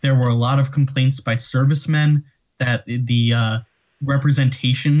that there were a lot of complaints by servicemen that the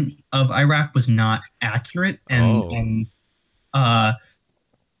representation of Iraq was not accurate,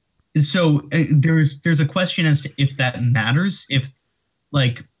 so there's a question as to if that matters,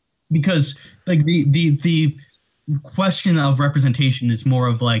 because the question of representation is more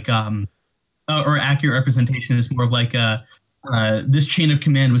of like or accurate representation is more of like this chain of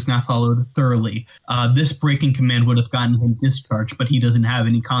command was not followed thoroughly. This breaking command would have gotten him discharged, but he doesn't have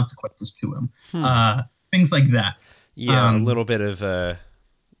any consequences to him. Things like that. Yeah, a little bit of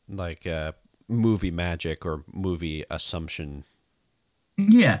movie magic or movie assumption.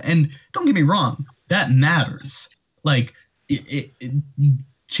 Yeah, and don't get me wrong, that matters. Like,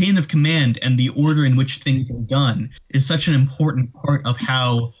 chain of command and the order in which things are done is such an important part of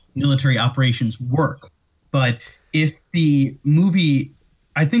how military operations work. But if the movie,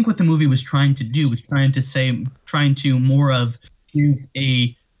 I think what the movie was trying to do was trying to more of give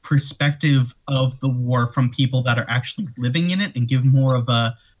a perspective of the war from people that are actually living in it and give more of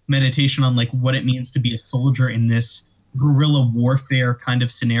a meditation on like what it means to be a soldier in this guerrilla warfare kind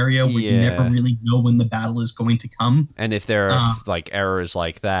of scenario where you never really know when the battle is going to come. And if there are like errors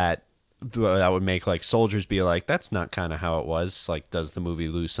like that, that would make like soldiers be like, that's not kind of how it was. Like, does the movie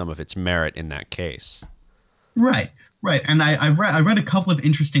lose some of its merit in that case? Right. And I read a couple of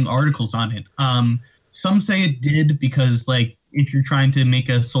interesting articles on it. Some say it did because like if you're trying to make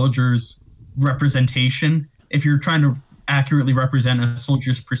a soldier's representation, if you're trying to accurately represent a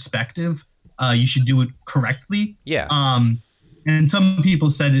soldier's perspective, you should do it correctly. Yeah. And some people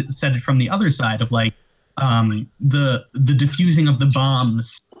said it from the other side of like the diffusing of the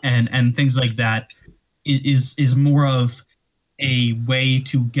bombs and things like that is more of a way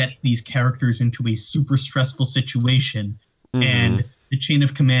to get these characters into a super stressful situation, and the chain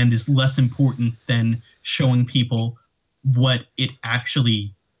of command is less important than showing people what it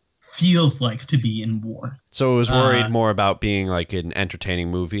actually feels like to be in war. So it was worried more about being like an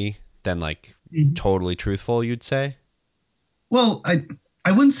entertaining movie than like totally truthful, you'd say? Well,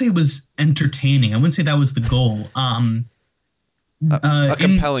 I wouldn't say it was entertaining. I wouldn't say that was the goal. A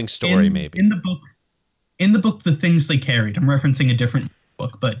compelling story, maybe. In the book, The Things They Carried, I'm referencing a different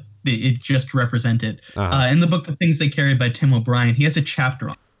book, but it just represented. In the book, The Things They Carried by Tim O'Brien, he has a chapter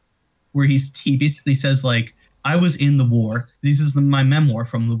on where he basically says like, I was in the war. This is my memoir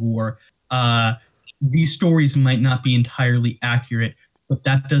from the war. These stories might not be entirely accurate, but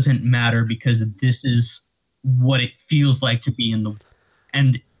that doesn't matter because this is what it feels like to be in the war.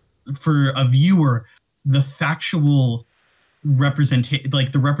 And for a viewer, the factual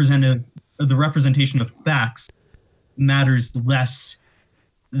representation of facts matters less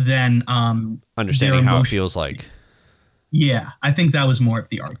than understanding how it feels like. Yeah, I think that was more of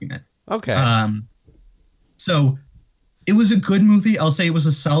the argument. Okay. So it was a good movie. I'll say it was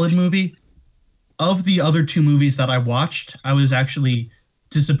a solid movie. Of the other two movies that I watched, I was actually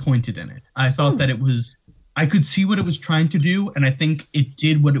disappointed in it. I thought that I could see what it was trying to do, and I think it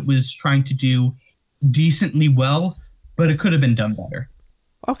did what it was trying to do decently well, but it could have been done better.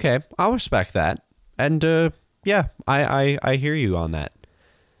 Okay, I'll respect that. And yeah, I hear you on that.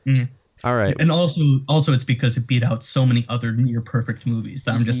 All right. And also it's because it beat out so many other near perfect movies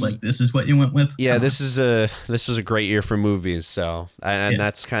that I'm just like, this is what you went with? Yeah, this was a great year for movies, so and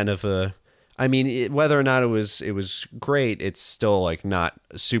that's kind of a I mean, whether or not it was great, it's still like not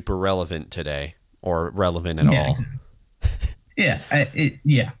super relevant today or relevant at all. Yeah,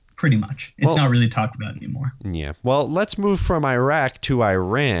 pretty much. It's not really talked about anymore. Yeah. Well, let's move from Iraq to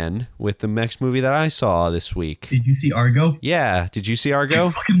Iran with the next movie that I saw this week. Did you see Argo? Yeah. Did you see Argo?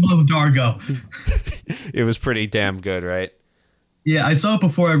 I fucking loved Argo. It was pretty damn good, right? Yeah, I saw it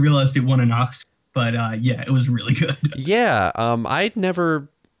before I realized it won an Oscar, but yeah, it was really good. Yeah. I'd never...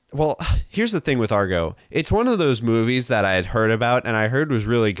 Well, here's the thing with Argo. It's one of those movies that I had heard about and I heard was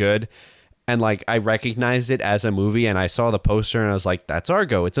really good. And like I recognized it as a movie and I saw the poster and I was like, that's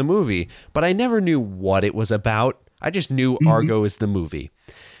Argo. It's a movie. But I never knew what it was about. I just knew Argo is the movie.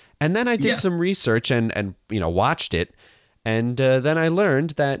 And then I did some research and watched it. And then I learned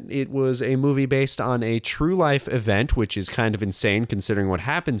that it was a movie based on a true life event, which is kind of insane considering what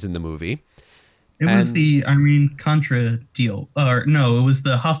happens in the movie. It was the Iran-Contra deal. Or no, it was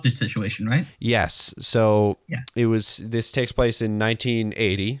the hostage situation, right? Yes. So this takes place in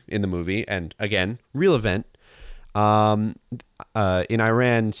 1980 in the movie. And again, real event. In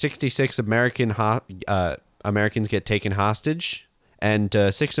Iran, 66 Americans get taken hostage. And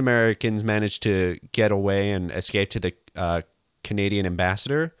 6 Americans manage to get away and escape to the Canadian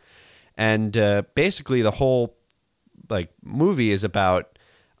ambassador. And basically the whole movie is about...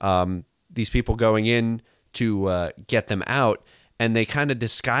 these people going in to get them out, and they kind of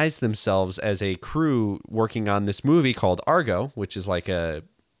disguise themselves as a crew working on this movie called Argo, which is like a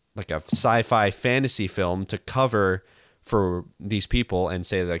sci-fi fantasy film to cover for these people and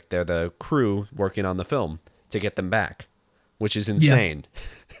say like they're the crew working on the film to get them back, which is insane.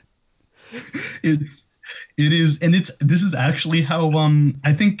 Yeah. This is actually how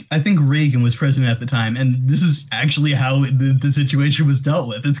I think Reagan was president at the time, and this is actually how the situation was dealt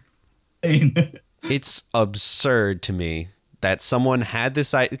with. It's absurd to me that someone had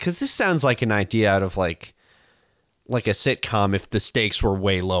this idea, because this sounds like an idea out of like a sitcom if the stakes were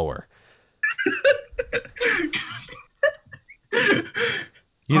way lower.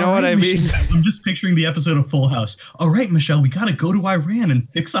 You know what I mean? I'm just picturing the episode of Full House. All right, Michelle, we got to go to Iran and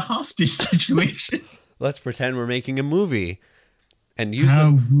fix a hostage situation. Let's pretend we're making a movie and use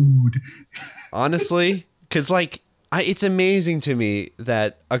How rude. Honestly, because like it's amazing to me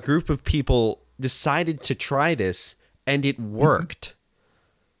that a group of people decided to try this and it worked.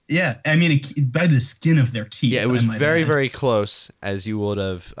 Yeah, I mean, by the skin of their teeth. Yeah, it was very, very close, as you would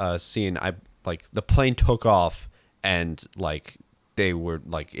have seen. Like the plane took off, and like they were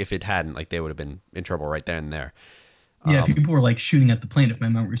like, if it hadn't, like they would have been in trouble right then and there. Yeah, people were like shooting at the plane, if my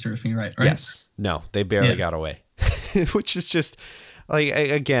memory serves me right? Yes. No, they barely got away, which is just like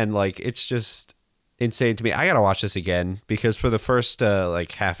again, like it's just insane to me. I gotta watch this again because for the first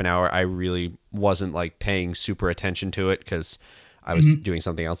like half an hour, I really wasn't like paying super attention to it because I was doing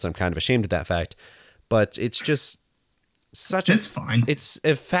something else. I'm kind of ashamed of that fact, but it's just it's fine. It's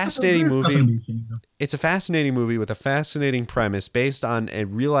a fascinating movie. It's a fascinating movie with a fascinating premise based on a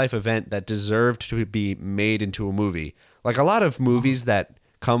real life event that deserved to be made into a movie. Like a lot of movies that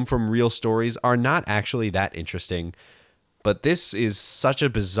come from real stories are not actually that interesting, but this is such a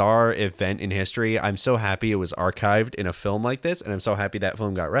bizarre event in history. I'm so happy it was archived in a film like this, and I'm so happy that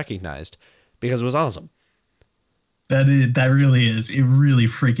film got recognized because it was awesome. That really is. It really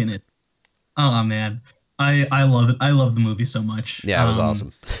freaking it. Oh man, I love it. I love the movie so much. Yeah, it was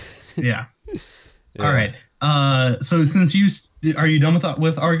awesome. Yeah. All right. So since are you done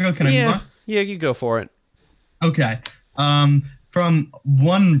with Argo? Can I move on? Yeah, you go for it. Okay. From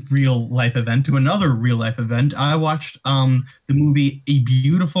one real life event to another real life event, I watched the movie A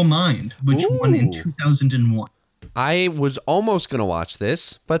Beautiful Mind, which won in 2001. I was almost gonna watch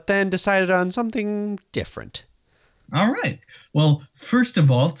this, but then decided on something different. All right. Well, first of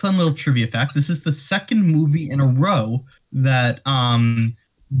all, fun little trivia fact. This is the second movie in a row that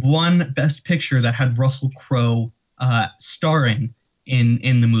won Best Picture that had Russell Crowe starring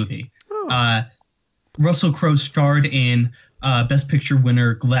in the movie. Oh. Russell Crowe starred in Best Picture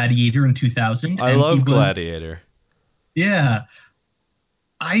winner Gladiator in 2000. I love Gladiator. Yeah.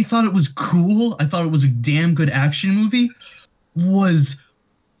 I thought it was cool. I thought it was a damn good action movie. Was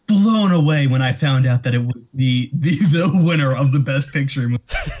blown away when I found out that it was the winner of the Best Picture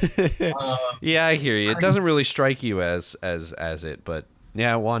movie. Yeah, I hear you. It doesn't really strike you as it, but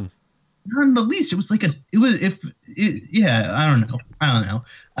yeah, it won. Not in the least. It was like I don't know.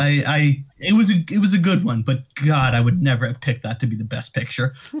 It was a good one, but God, I would never have picked that to be the Best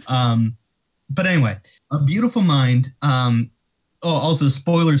Picture. But anyway, A Beautiful Mind. Also,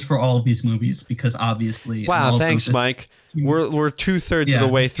 spoilers for all of these movies because obviously. Wow! Thanks, Mike. We're 2/3 of the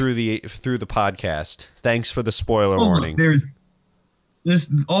way through the podcast. Thanks for the spoiler warning. Look,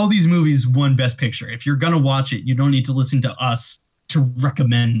 all these movies won Best Picture. If you're gonna watch it, you don't need to listen to us to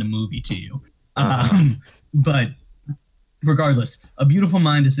recommend the movie to you. But regardless, A Beautiful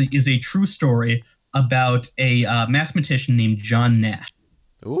Mind is a true story about a mathematician named John Nash.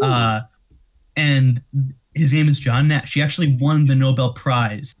 And his name is John Nash. He actually won the Nobel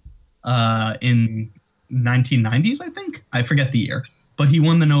Prize in 1990s, I think. I forget the year. But he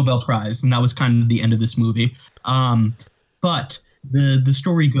won the Nobel Prize, and that was kind of the end of this movie. But the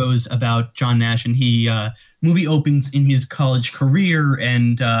story goes about John Nash, and movie opens in his college career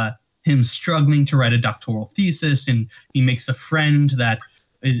and him struggling to write a doctoral thesis, and he makes a friend that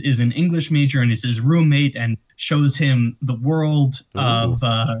is an English major and is his roommate and shows him the world of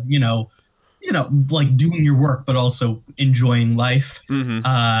like doing your work but also enjoying life.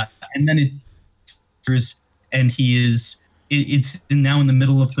 And then it's now in the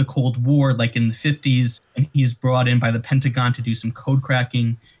middle of the Cold War, like in the 50s, and he's brought in by the Pentagon to do some code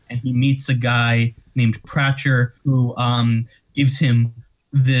cracking, and he meets a guy named Pratcher who gives him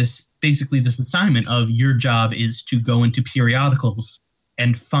this assignment of your job is to go into periodicals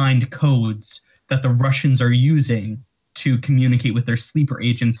and find codes that the Russians are using to communicate with their sleeper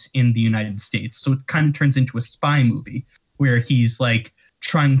agents in the United States. So it kind of turns into a spy movie where he's like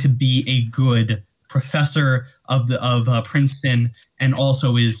trying to be a good professor of Princeton and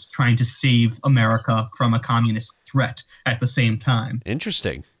also is trying to save America from a communist threat at the same time.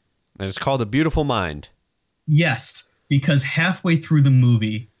 Interesting. And it's called A Beautiful Mind. Yes, because halfway through the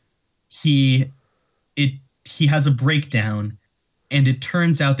movie, he has a breakdown, and it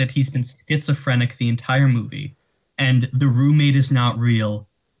turns out that he's been schizophrenic the entire movie, and the roommate is not real,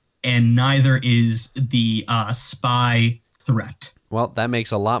 and neither is the spy threat. Well, that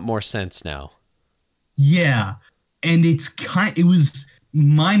makes a lot more sense now. Yeah, and it was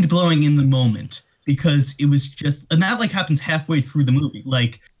mind-blowing in the moment because it was just, and that like happens halfway through the movie.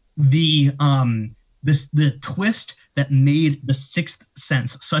 Like the twist that made The Sixth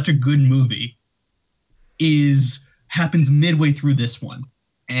Sense such a good movie happens midway through this one.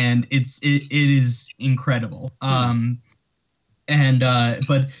 and it is incredible. The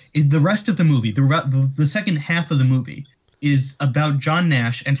rest of the movie, the second half of the movie, is about John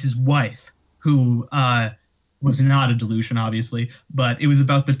Nash and his wife, who was not a delusion, obviously, but it was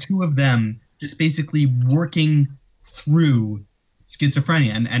about the two of them just basically working through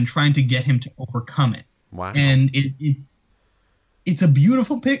schizophrenia and trying to get him to overcome it. Wow. And it's a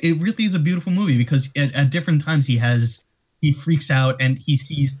beautiful pic. It really is a beautiful movie because at different times he freaks out and he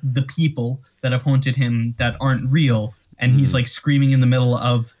sees the people that have haunted him that aren't real, and he's like screaming in the middle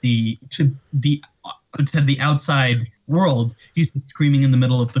of to the outside world. He's screaming in the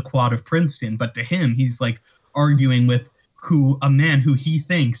middle of the quad of Princeton, but to him, he's like arguing with a man who he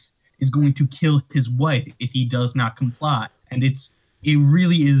thinks is going to kill his wife if he does not comply. And it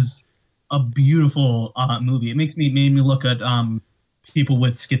really is a beautiful movie. It made me look at people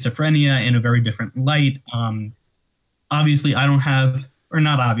with schizophrenia in a very different light. Obviously, I don't have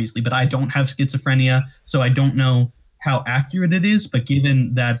schizophrenia, so I don't know how accurate it is. But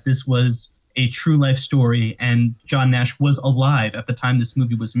given that this was a true life story and John Nash was alive at the time this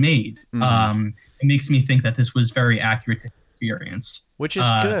movie was made, it makes me think that this was very accurate to experience. Which is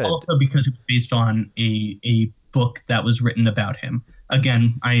good. Also because it was based on a book that was written about him.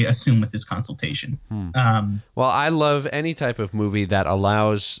 Again, I assume with his consultation. Well, I love any type of movie that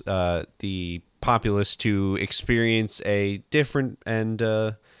allows the populace to experience a different and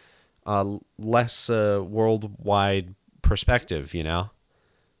less worldwide perspective, you know?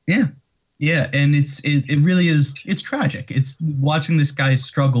 Yeah, and it really is. It's tragic. It's watching this guy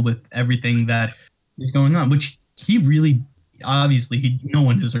struggle with everything that is going on, which he really, obviously, no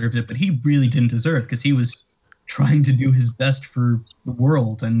one deserves it, but he really didn't deserve because he was trying to do his best for the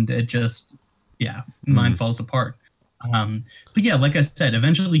world, and it just, mine falls apart. But yeah, like I said,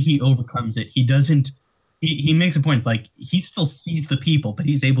 eventually he overcomes it. He doesn't. He makes a point, like he still sees the people, but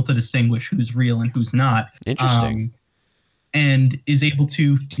he's able to distinguish who's real and who's not. Interesting. And is able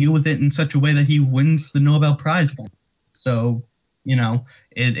to deal with it in such a way that he wins the Nobel Prize. So,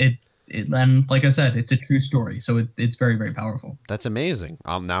 it and like I said, it's a true story. So it's very, very powerful. That's amazing.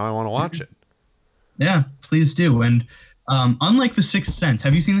 Now I want to watch it. Yeah, please do. And unlike The Sixth Sense,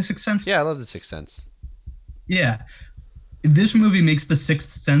 have you seen The Sixth Sense? Yeah, I love The Sixth Sense. Yeah. This movie makes The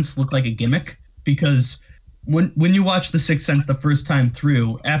Sixth Sense look like a gimmick because when you watch The Sixth Sense the first time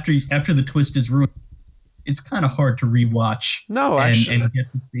through, after the twist is ruined, it's kind of hard to rewatch. No, and get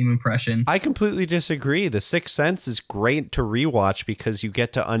the same impression. I completely disagree. The Sixth Sense is great to rewatch because you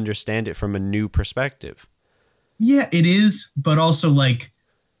get to understand it from a new perspective. Yeah, it is, but also like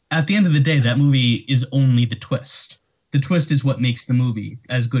at the end of the day, that movie is only the twist. The twist is what makes the movie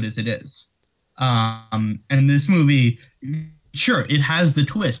as good as it is. And this movie, sure, it has the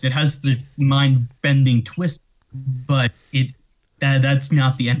twist. It has the mind-bending twist, but that's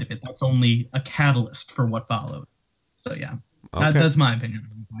not the end of it. That's only a catalyst for what followed. So yeah, okay. That's my opinion.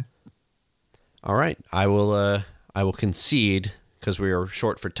 All right, I will concede because we are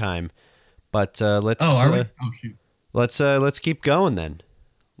short for time, but let's. Oh, are we? Oh shoot. Let's keep going then.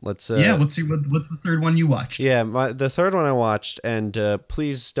 What's the third one you watched? Yeah, the third one I watched, and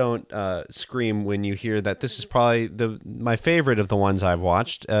please don't scream when you hear that. This is probably my favorite of the ones I've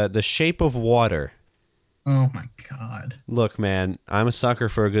watched. The Shape of Water. Oh my God. Look, man, I'm a sucker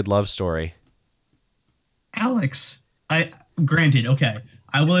for a good love story. Alex, granted, okay,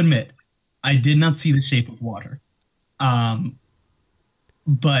 I will admit, I did not see The Shape of Water. But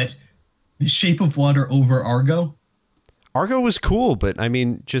The Shape of Water over Argo? Argo was cool, but I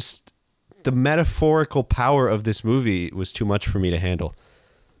mean, just the metaphorical power of this movie was too much for me to handle.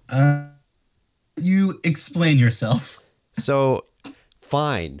 You explain yourself. So,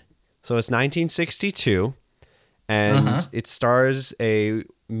 fine. So it's 1962, and it stars a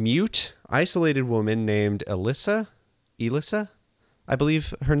mute, isolated woman named Elissa, I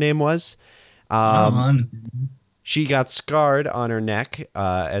believe her name was. She got scarred on her neck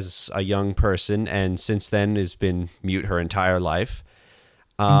as a young person, and since then has been mute her entire life.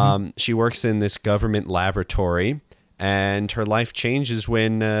 She works in this government laboratory, and her life changes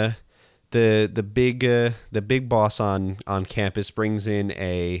when the big boss on campus brings in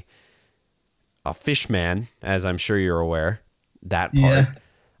a fish man, as I'm sure you're aware, that part,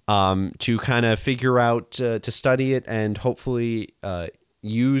 to kind of figure out, to study it and hopefully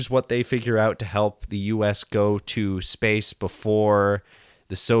use what they figure out to help the U.S. go to space before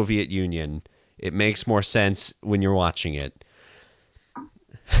the Soviet Union. It makes more sense when you're watching it.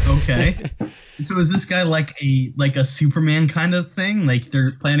 Okay. So is this guy like a Superman kind of thing? Like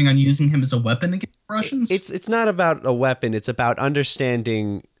they're planning on using him as a weapon against Russians? It's not about a weapon. It's about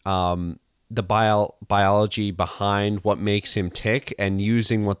understanding the biology behind what makes him tick and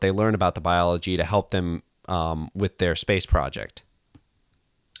using what they learn about the biology to help them with their space project.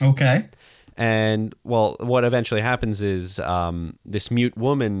 Okay. And well, what eventually happens is this mute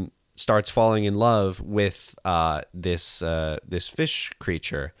woman starts falling in love with this fish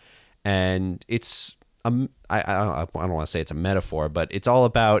creature, and it's I don't want to say it's a metaphor, but it's all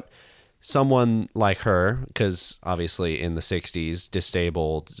about someone like her, because obviously in the 60s,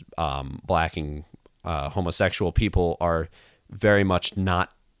 disabled, black and homosexual people are very much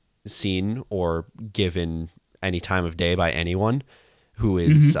not seen or given any time of day by anyone who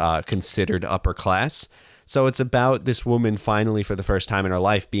is considered upper class. So it's about this woman finally, for the first time in her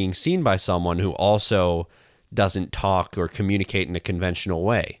life, being seen by someone who also doesn't talk or communicate in a conventional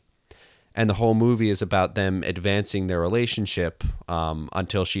way. And the whole movie is about them advancing their relationship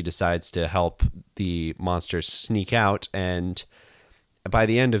until she decides to help the monsters sneak out. And by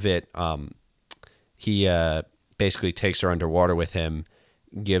the end of it, he basically takes her underwater with him,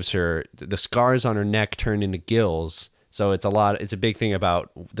 gives her the scars on her neck turn into gills. So it's a big thing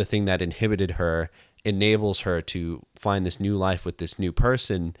about the thing that inhibited her enables her to find this new life with this new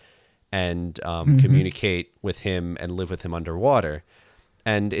person and communicate with him and live with him underwater.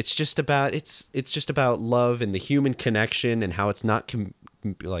 And it's just about love and the human connection and how it's not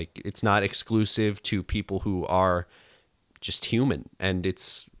it's not exclusive to people who are just human, and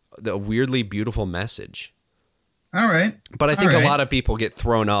it's a weirdly beautiful message. All right. But I think a lot of people get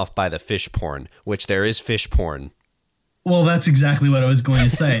thrown off by the fish porn, which there is fish porn. Well, that's exactly what I was going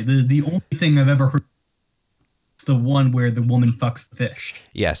to say. The only thing I've ever heard is the one where the woman fucks the fish.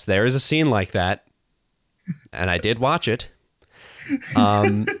 Yes, there is a scene like that, and I did watch it.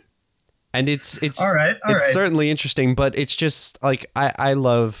 And it's all right. certainly interesting, but it's just like I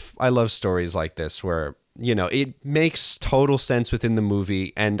love stories like this where, you know, it makes total sense within the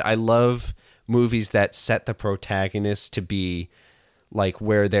movie, and I love movies that set the protagonist to be like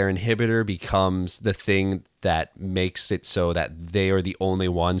where their inhibitor becomes the thing that makes it so that they are the only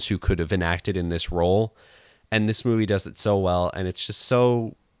ones who could have enacted in this role. And this movie does it so well, and it's just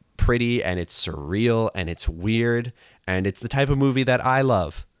so pretty, and it's surreal, and it's weird, and it's the type of movie that I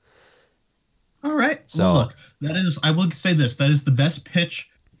love. All right. So well, look, I will say this, that is the best pitch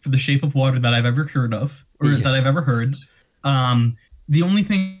for The Shape of Water that I've ever heard of, or that I've ever heard. The only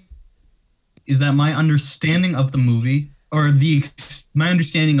thing is that my understanding of the movie, or my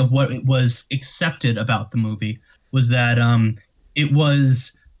understanding of what it was accepted about the movie, was that it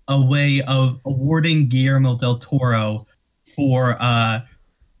was a way of awarding Guillermo del Toro for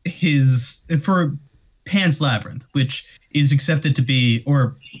Pan's Labyrinth, which is accepted to be,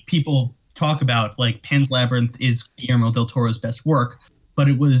 or people talk about, like, Pan's Labyrinth is Guillermo del Toro's best work, but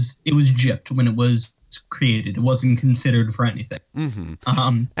it was gypped when it was created. It wasn't considered for anything. Mm-hmm.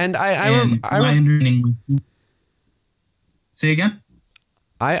 And my understanding was. Say again?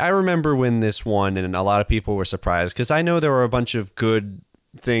 I remember when this won, and a lot of people were surprised because I know there were a bunch of good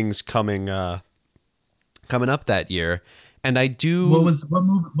things coming up that year, and I do.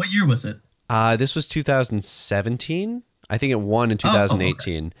 What year was it? This was 2017. I think it won in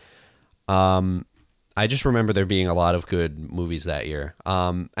 2018. Oh, okay. I just remember there being a lot of good movies that year.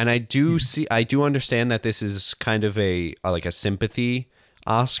 And I do understand that this is kind of a sympathy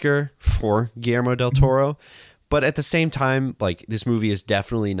Oscar for Guillermo del Toro. But at the same time, like, this movie is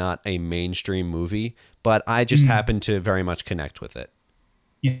definitely not a mainstream movie, but I just happen to very much connect with it.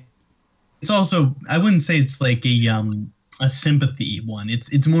 Yeah. It's also, I wouldn't say it's like a sympathy one.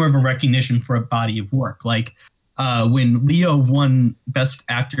 It's more of a recognition for a body of work. Like, when Leo won Best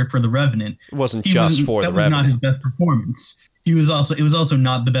Actor for The Revenant, it wasn't just for The Revenant. That was not his best performance. It was also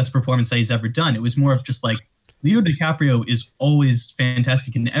not the best performance that he's ever done. It was more of just like, Leo DiCaprio is always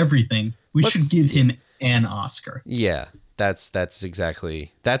fantastic in everything. Let's should give him an Oscar. Yeah, that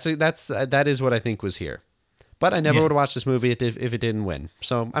is what I think was here. But I never would have watched this movie if it didn't win.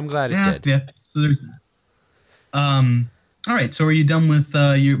 So I'm glad it did. Yeah. So there's that. All right. So are you done with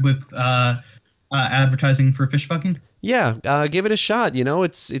advertising for fish fucking? Yeah. Give it a shot. You know,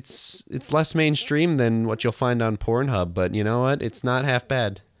 it's less mainstream than what you'll find on Pornhub, but you know what? It's not half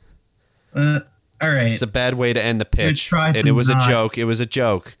bad. All right. It's a bad way to end the pitch, and it was a joke. It was a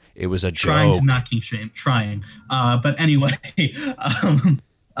joke. It was a joke. Trying to not kink shame. Trying. But anyway, the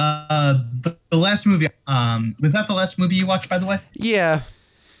last movie. Was that the last movie you watched, by the way? Yeah.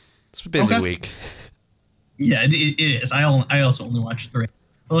 It's a busy week. Yeah, it is. I also only watched 3.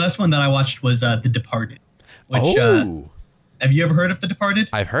 The last one that I watched was The Departed. Which, have you ever heard of The Departed?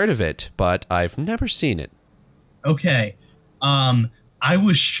 I've heard of it, but I've never seen it. Okay. I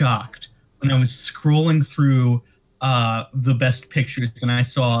was shocked when I was scrolling through the best pictures, and I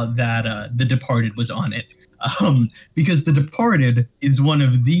saw that The Departed was on it, because The Departed is one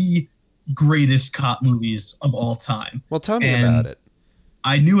of the greatest cop movies of all time. Well, tell me about it.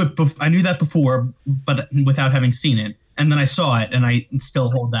 I knew it. I knew that before, but without having seen it, and then I saw it, and I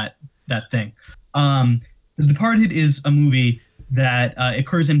still hold that thing. The Departed is a movie that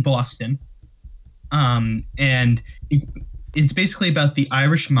occurs in Boston, and it's basically about the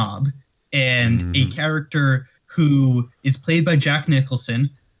Irish mob and a character who is played by Jack Nicholson.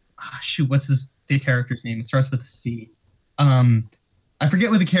 What's the character's name? It starts with a C. I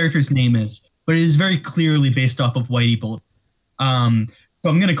forget what the character's name is, but it is very clearly based off of Whitey Bulger. So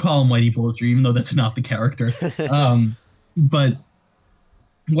I'm going to call him Whitey Bulger, even though that's not the character. But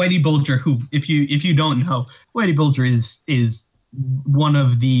Whitey Bulger, who, if you don't know, Whitey Bulger is one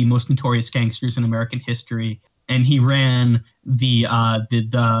of the most notorious gangsters in American history, and he ran the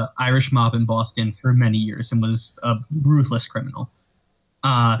Irish mob in Boston for many years and was a ruthless criminal.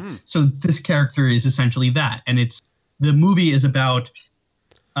 So this character is essentially that, and the movie is about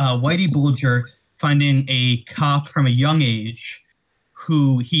Whitey Bulger finding a cop from a young age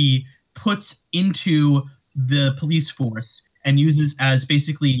who he puts into the police force and uses as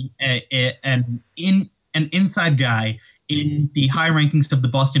basically an inside guy in the high rankings of the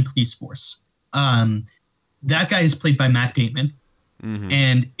Boston police force. That guy is played by Matt Damon,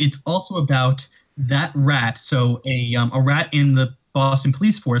 and it's also about that rat. So a rat in the Boston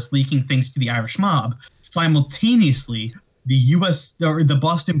police force leaking things to the Irish mob. Simultaneously, the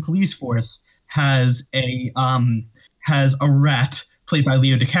Boston police force has a rat played by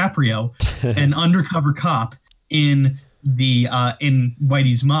Leo DiCaprio, an undercover cop in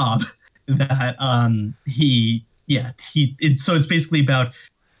Whitey's mob that it's basically about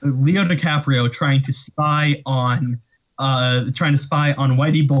Leo DiCaprio trying to spy on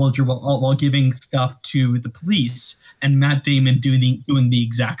Whitey Bulger while giving stuff to the police, and Matt Damon doing the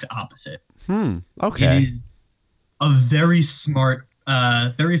exact opposite. Okay. It is a very smart,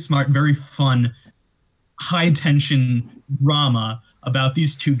 very fun, high tension drama about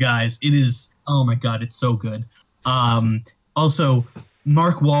these two guys. It is, oh my God, it's so good. Also,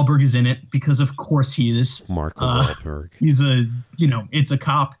 Mark Wahlberg is in it because of course he is. Mark Wahlberg. He's it's a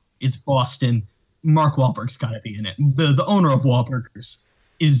cop. It's Boston. Mark Wahlberg's got to be in it. The owner of Wahlburgers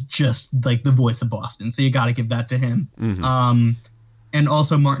is just like the voice of Boston, so you got to give that to him. And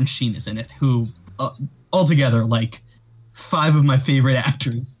also Martin Sheen is in it, who altogether, like, 5 of my favorite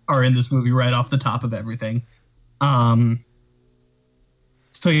actors are in this movie right off the top of everything.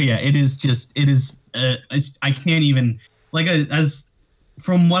 So yeah, I can't even, like, as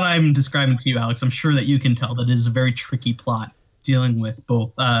from what I'm describing to you, Alex, I'm sure that you can tell that it is a very tricky plot dealing with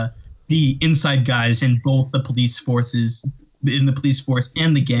both the inside guys in both the police forces, in the police force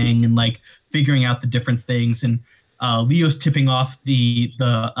and the gang, and like figuring out the different things. And Leo's tipping off the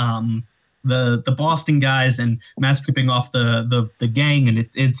Boston guys, and Matt's tipping off the gang, and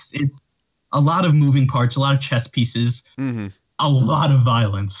it's a lot of moving parts, a lot of chess pieces, a lot of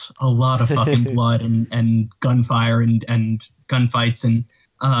violence, a lot of fucking blood and gunfire and gunfights, and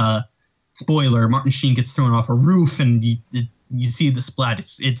spoiler, Martin Sheen gets thrown off a roof, and you see the splat.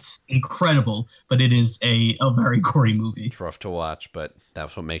 It's incredible, but it is a very gory movie. It's rough to watch, but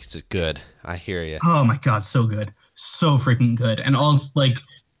that's what makes it good. I hear you. Oh my God, so good, so freaking good. And also, like,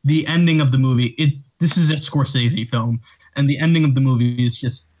 the ending of the movie, this is a Scorsese film, and the ending of the movie is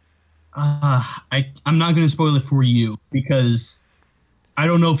just I'm not going to spoil it for you because I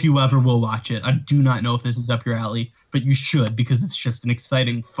don't know if you ever will watch it. I do not know if this is up your alley, but you should, because it's just an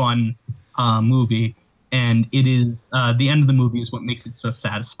exciting, fun movie. And it is the end of the movie is what makes it so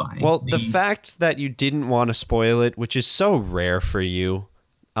satisfying. Well, the fact that you didn't want to spoil it, which is so rare for you,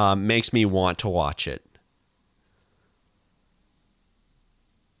 makes me want to watch it.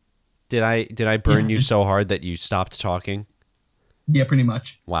 Did I burn you so hard that you stopped talking? Yeah, pretty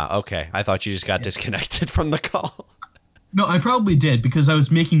much. Wow. Okay. I thought you just got disconnected from the call. No, I probably did, because I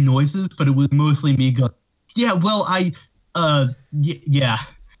was making noises, but it was mostly me going, yeah, well, yeah.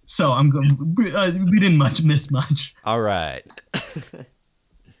 So I'm going. We didn't miss much. All right.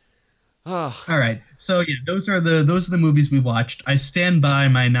 All right. So yeah, those are the movies we watched. I stand by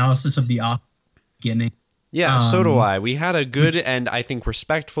my analysis of the beginning. Yeah, so do I. We had a good and I think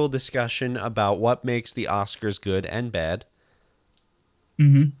respectful discussion about what makes the Oscars good and bad.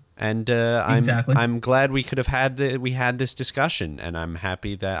 And exactly. I'm glad we could have had this discussion, and I'm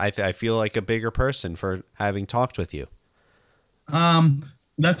happy that I feel like a bigger person for having talked with you.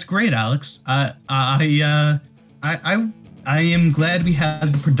 That's great, Alex. I am glad we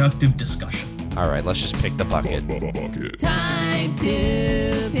had a productive discussion. All right, let's just pick the bucket. Time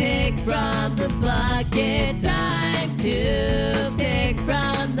to pick from the bucket. Time to pick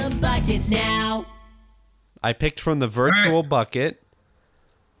from the bucket now. I picked from the virtual bucket.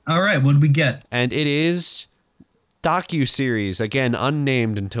 All right, what did we get? And it is docu-series, again,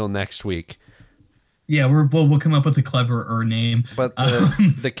 unnamed until next week. Yeah, we'll come up with a cleverer name. But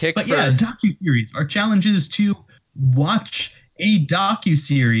the kick But yeah, docu-series. Our challenge is to watch a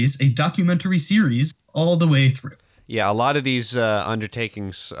docu-series, a documentary series, all the way through. Yeah, a lot of these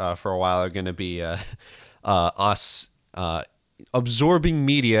undertakings for a while are going to be us absorbing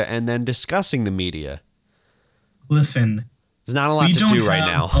media and then discussing the media. Listen, there's not a lot to do right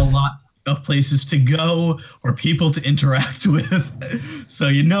now. A lot of places to go or people to interact with. So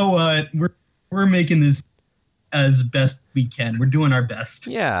you know what? We're making this as best we can. We're doing our best.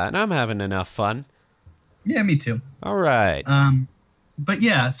 Yeah, and I'm having enough fun. Yeah, me too. All right. But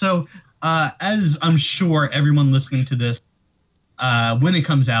yeah, so as I'm sure everyone listening to this, when it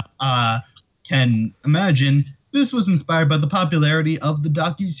comes out, can imagine, this was inspired by the popularity of the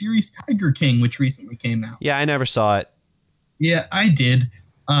docuseries Tiger King, which recently came out. Yeah, I never saw it. Yeah, I did.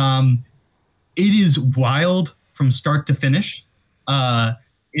 It is wild from start to finish.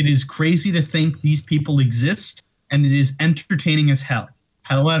 It is crazy to think these people exist, and it is entertaining as hell.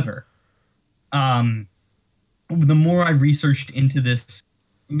 However, the more I researched into this,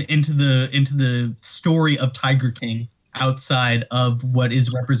 into the story of Tiger King outside of what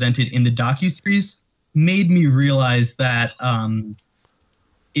is represented in the docuseries, made me realize that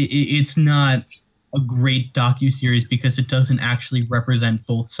it's not a great docuseries because it doesn't actually represent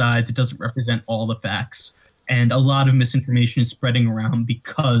both sides. It doesn't represent all the facts. And a lot of misinformation is spreading around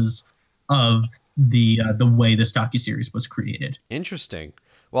because of the way this docuseries was created. Interesting.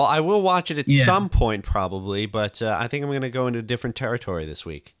 Well, I will watch it at some point probably, but I think I'm going to go into a different territory this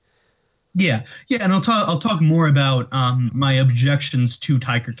week. Yeah, and I'll talk more about my objections to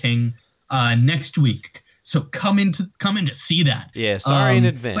Tiger King next week. So come in to see that. Yeah, sorry in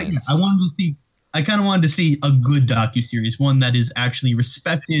advance. But yeah, I kind of wanted to see a good docuseries, one that is actually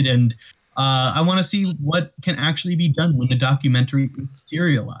respected, and I want to see what can actually be done when a documentary is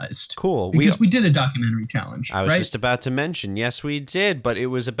serialized. Cool. Because we did a documentary challenge, I was just about to mention, yes, we did, but it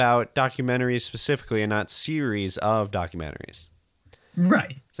was about documentaries specifically and not series of documentaries.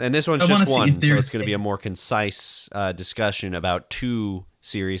 Right. And this one's just one, so it's going to be a more concise discussion about two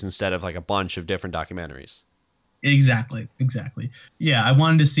series instead of like a bunch of different documentaries. Exactly. Yeah, I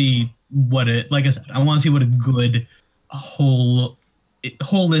wanted to see like I said, I want to see what a good holistic,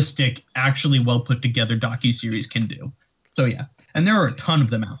 actually well put together docuseries can do. So yeah, and there are a ton of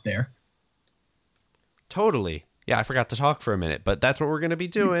them out there. Totally. Yeah, I forgot to talk for a minute, but that's what we're going to be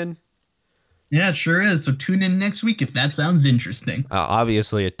doing. Yeah, it sure is. So tune in next week if that sounds interesting.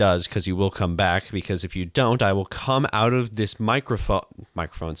 Obviously it does, because you will come back, because if you don't, I will come out of this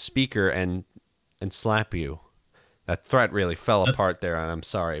microphone speaker and slap you. That threat really fell apart there, and I'm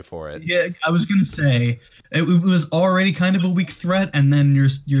sorry for it. Yeah, I was going to say, it was already kind of a weak threat, and then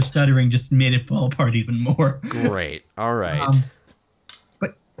your stuttering just made it fall apart even more. Great. All right.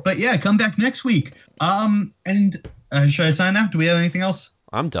 But yeah, come back next week. And should I sign out? Do we have anything else?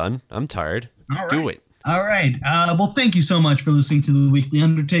 I'm done. I'm tired. All right. Do it. All right. Well, thank you so much for listening to the Weekly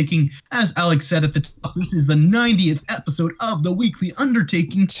Undertaking. As Alex said at the top, this is the 90th episode of the Weekly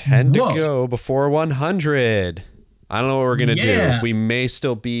Undertaking. 10 to go before 100. I don't know what we're going to do. We may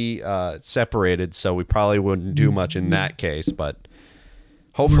still be separated, so we probably wouldn't do much in that case, but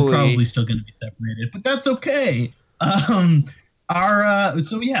hopefully... We're probably still going to be separated, but that's okay.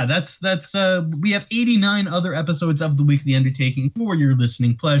 We have 89 other episodes of the Weekly Undertaking for your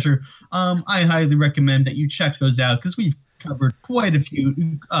listening pleasure. I highly recommend that you check those out because we've covered quite a few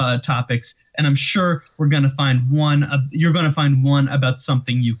topics, and I'm sure you're going to find one about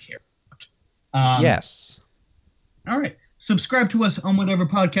something you care about. Yes. All right. Subscribe to us on whatever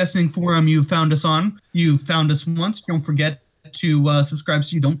podcasting forum you found us on. You found us once. Don't forget to subscribe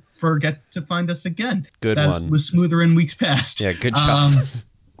so you don't forget to find us again. Good one. That was smoother in weeks past. Yeah, good job.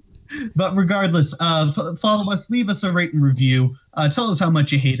 But regardless, follow us, leave us a rate and review. Tell us how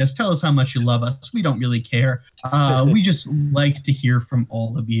much you hate us. Tell us how much you love us. We don't really care. We just like to hear from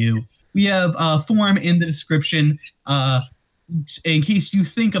all of you. We have a form in the description in case you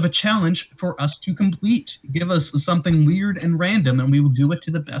think of a challenge for us to complete. Give us something weird and random, and we will do it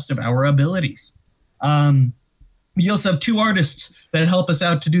to the best of our abilities. We also have two artists that help us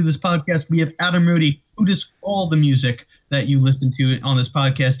out to do this podcast. We have Adam Moody, who does all the music that you listen to on this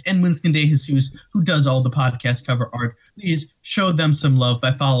podcast, and Winston DeJesus, who does all the podcast cover art. Please show them some love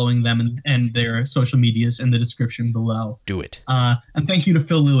by following them and their social medias in the description below. Do it. And thank you to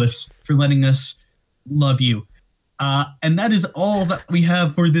Phil Lewis for letting us love you. And that is all that we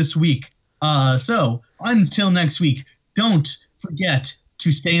have for this week. So Until next week, don't forget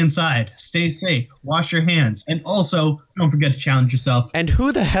to stay inside, stay safe, wash your hands, and also don't forget to challenge yourself. And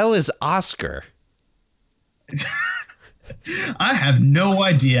who the hell is Oscar? I have no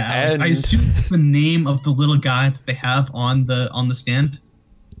idea, Alex. And- I assume it's the name of the little guy that they have on the stand.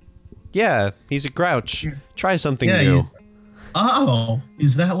 Yeah, he's a grouch. Try something Yeah, new. Oh,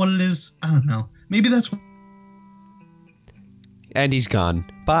 is that what it is? I don't know. Maybe that's. And he's gone.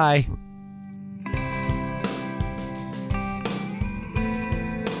 Bye.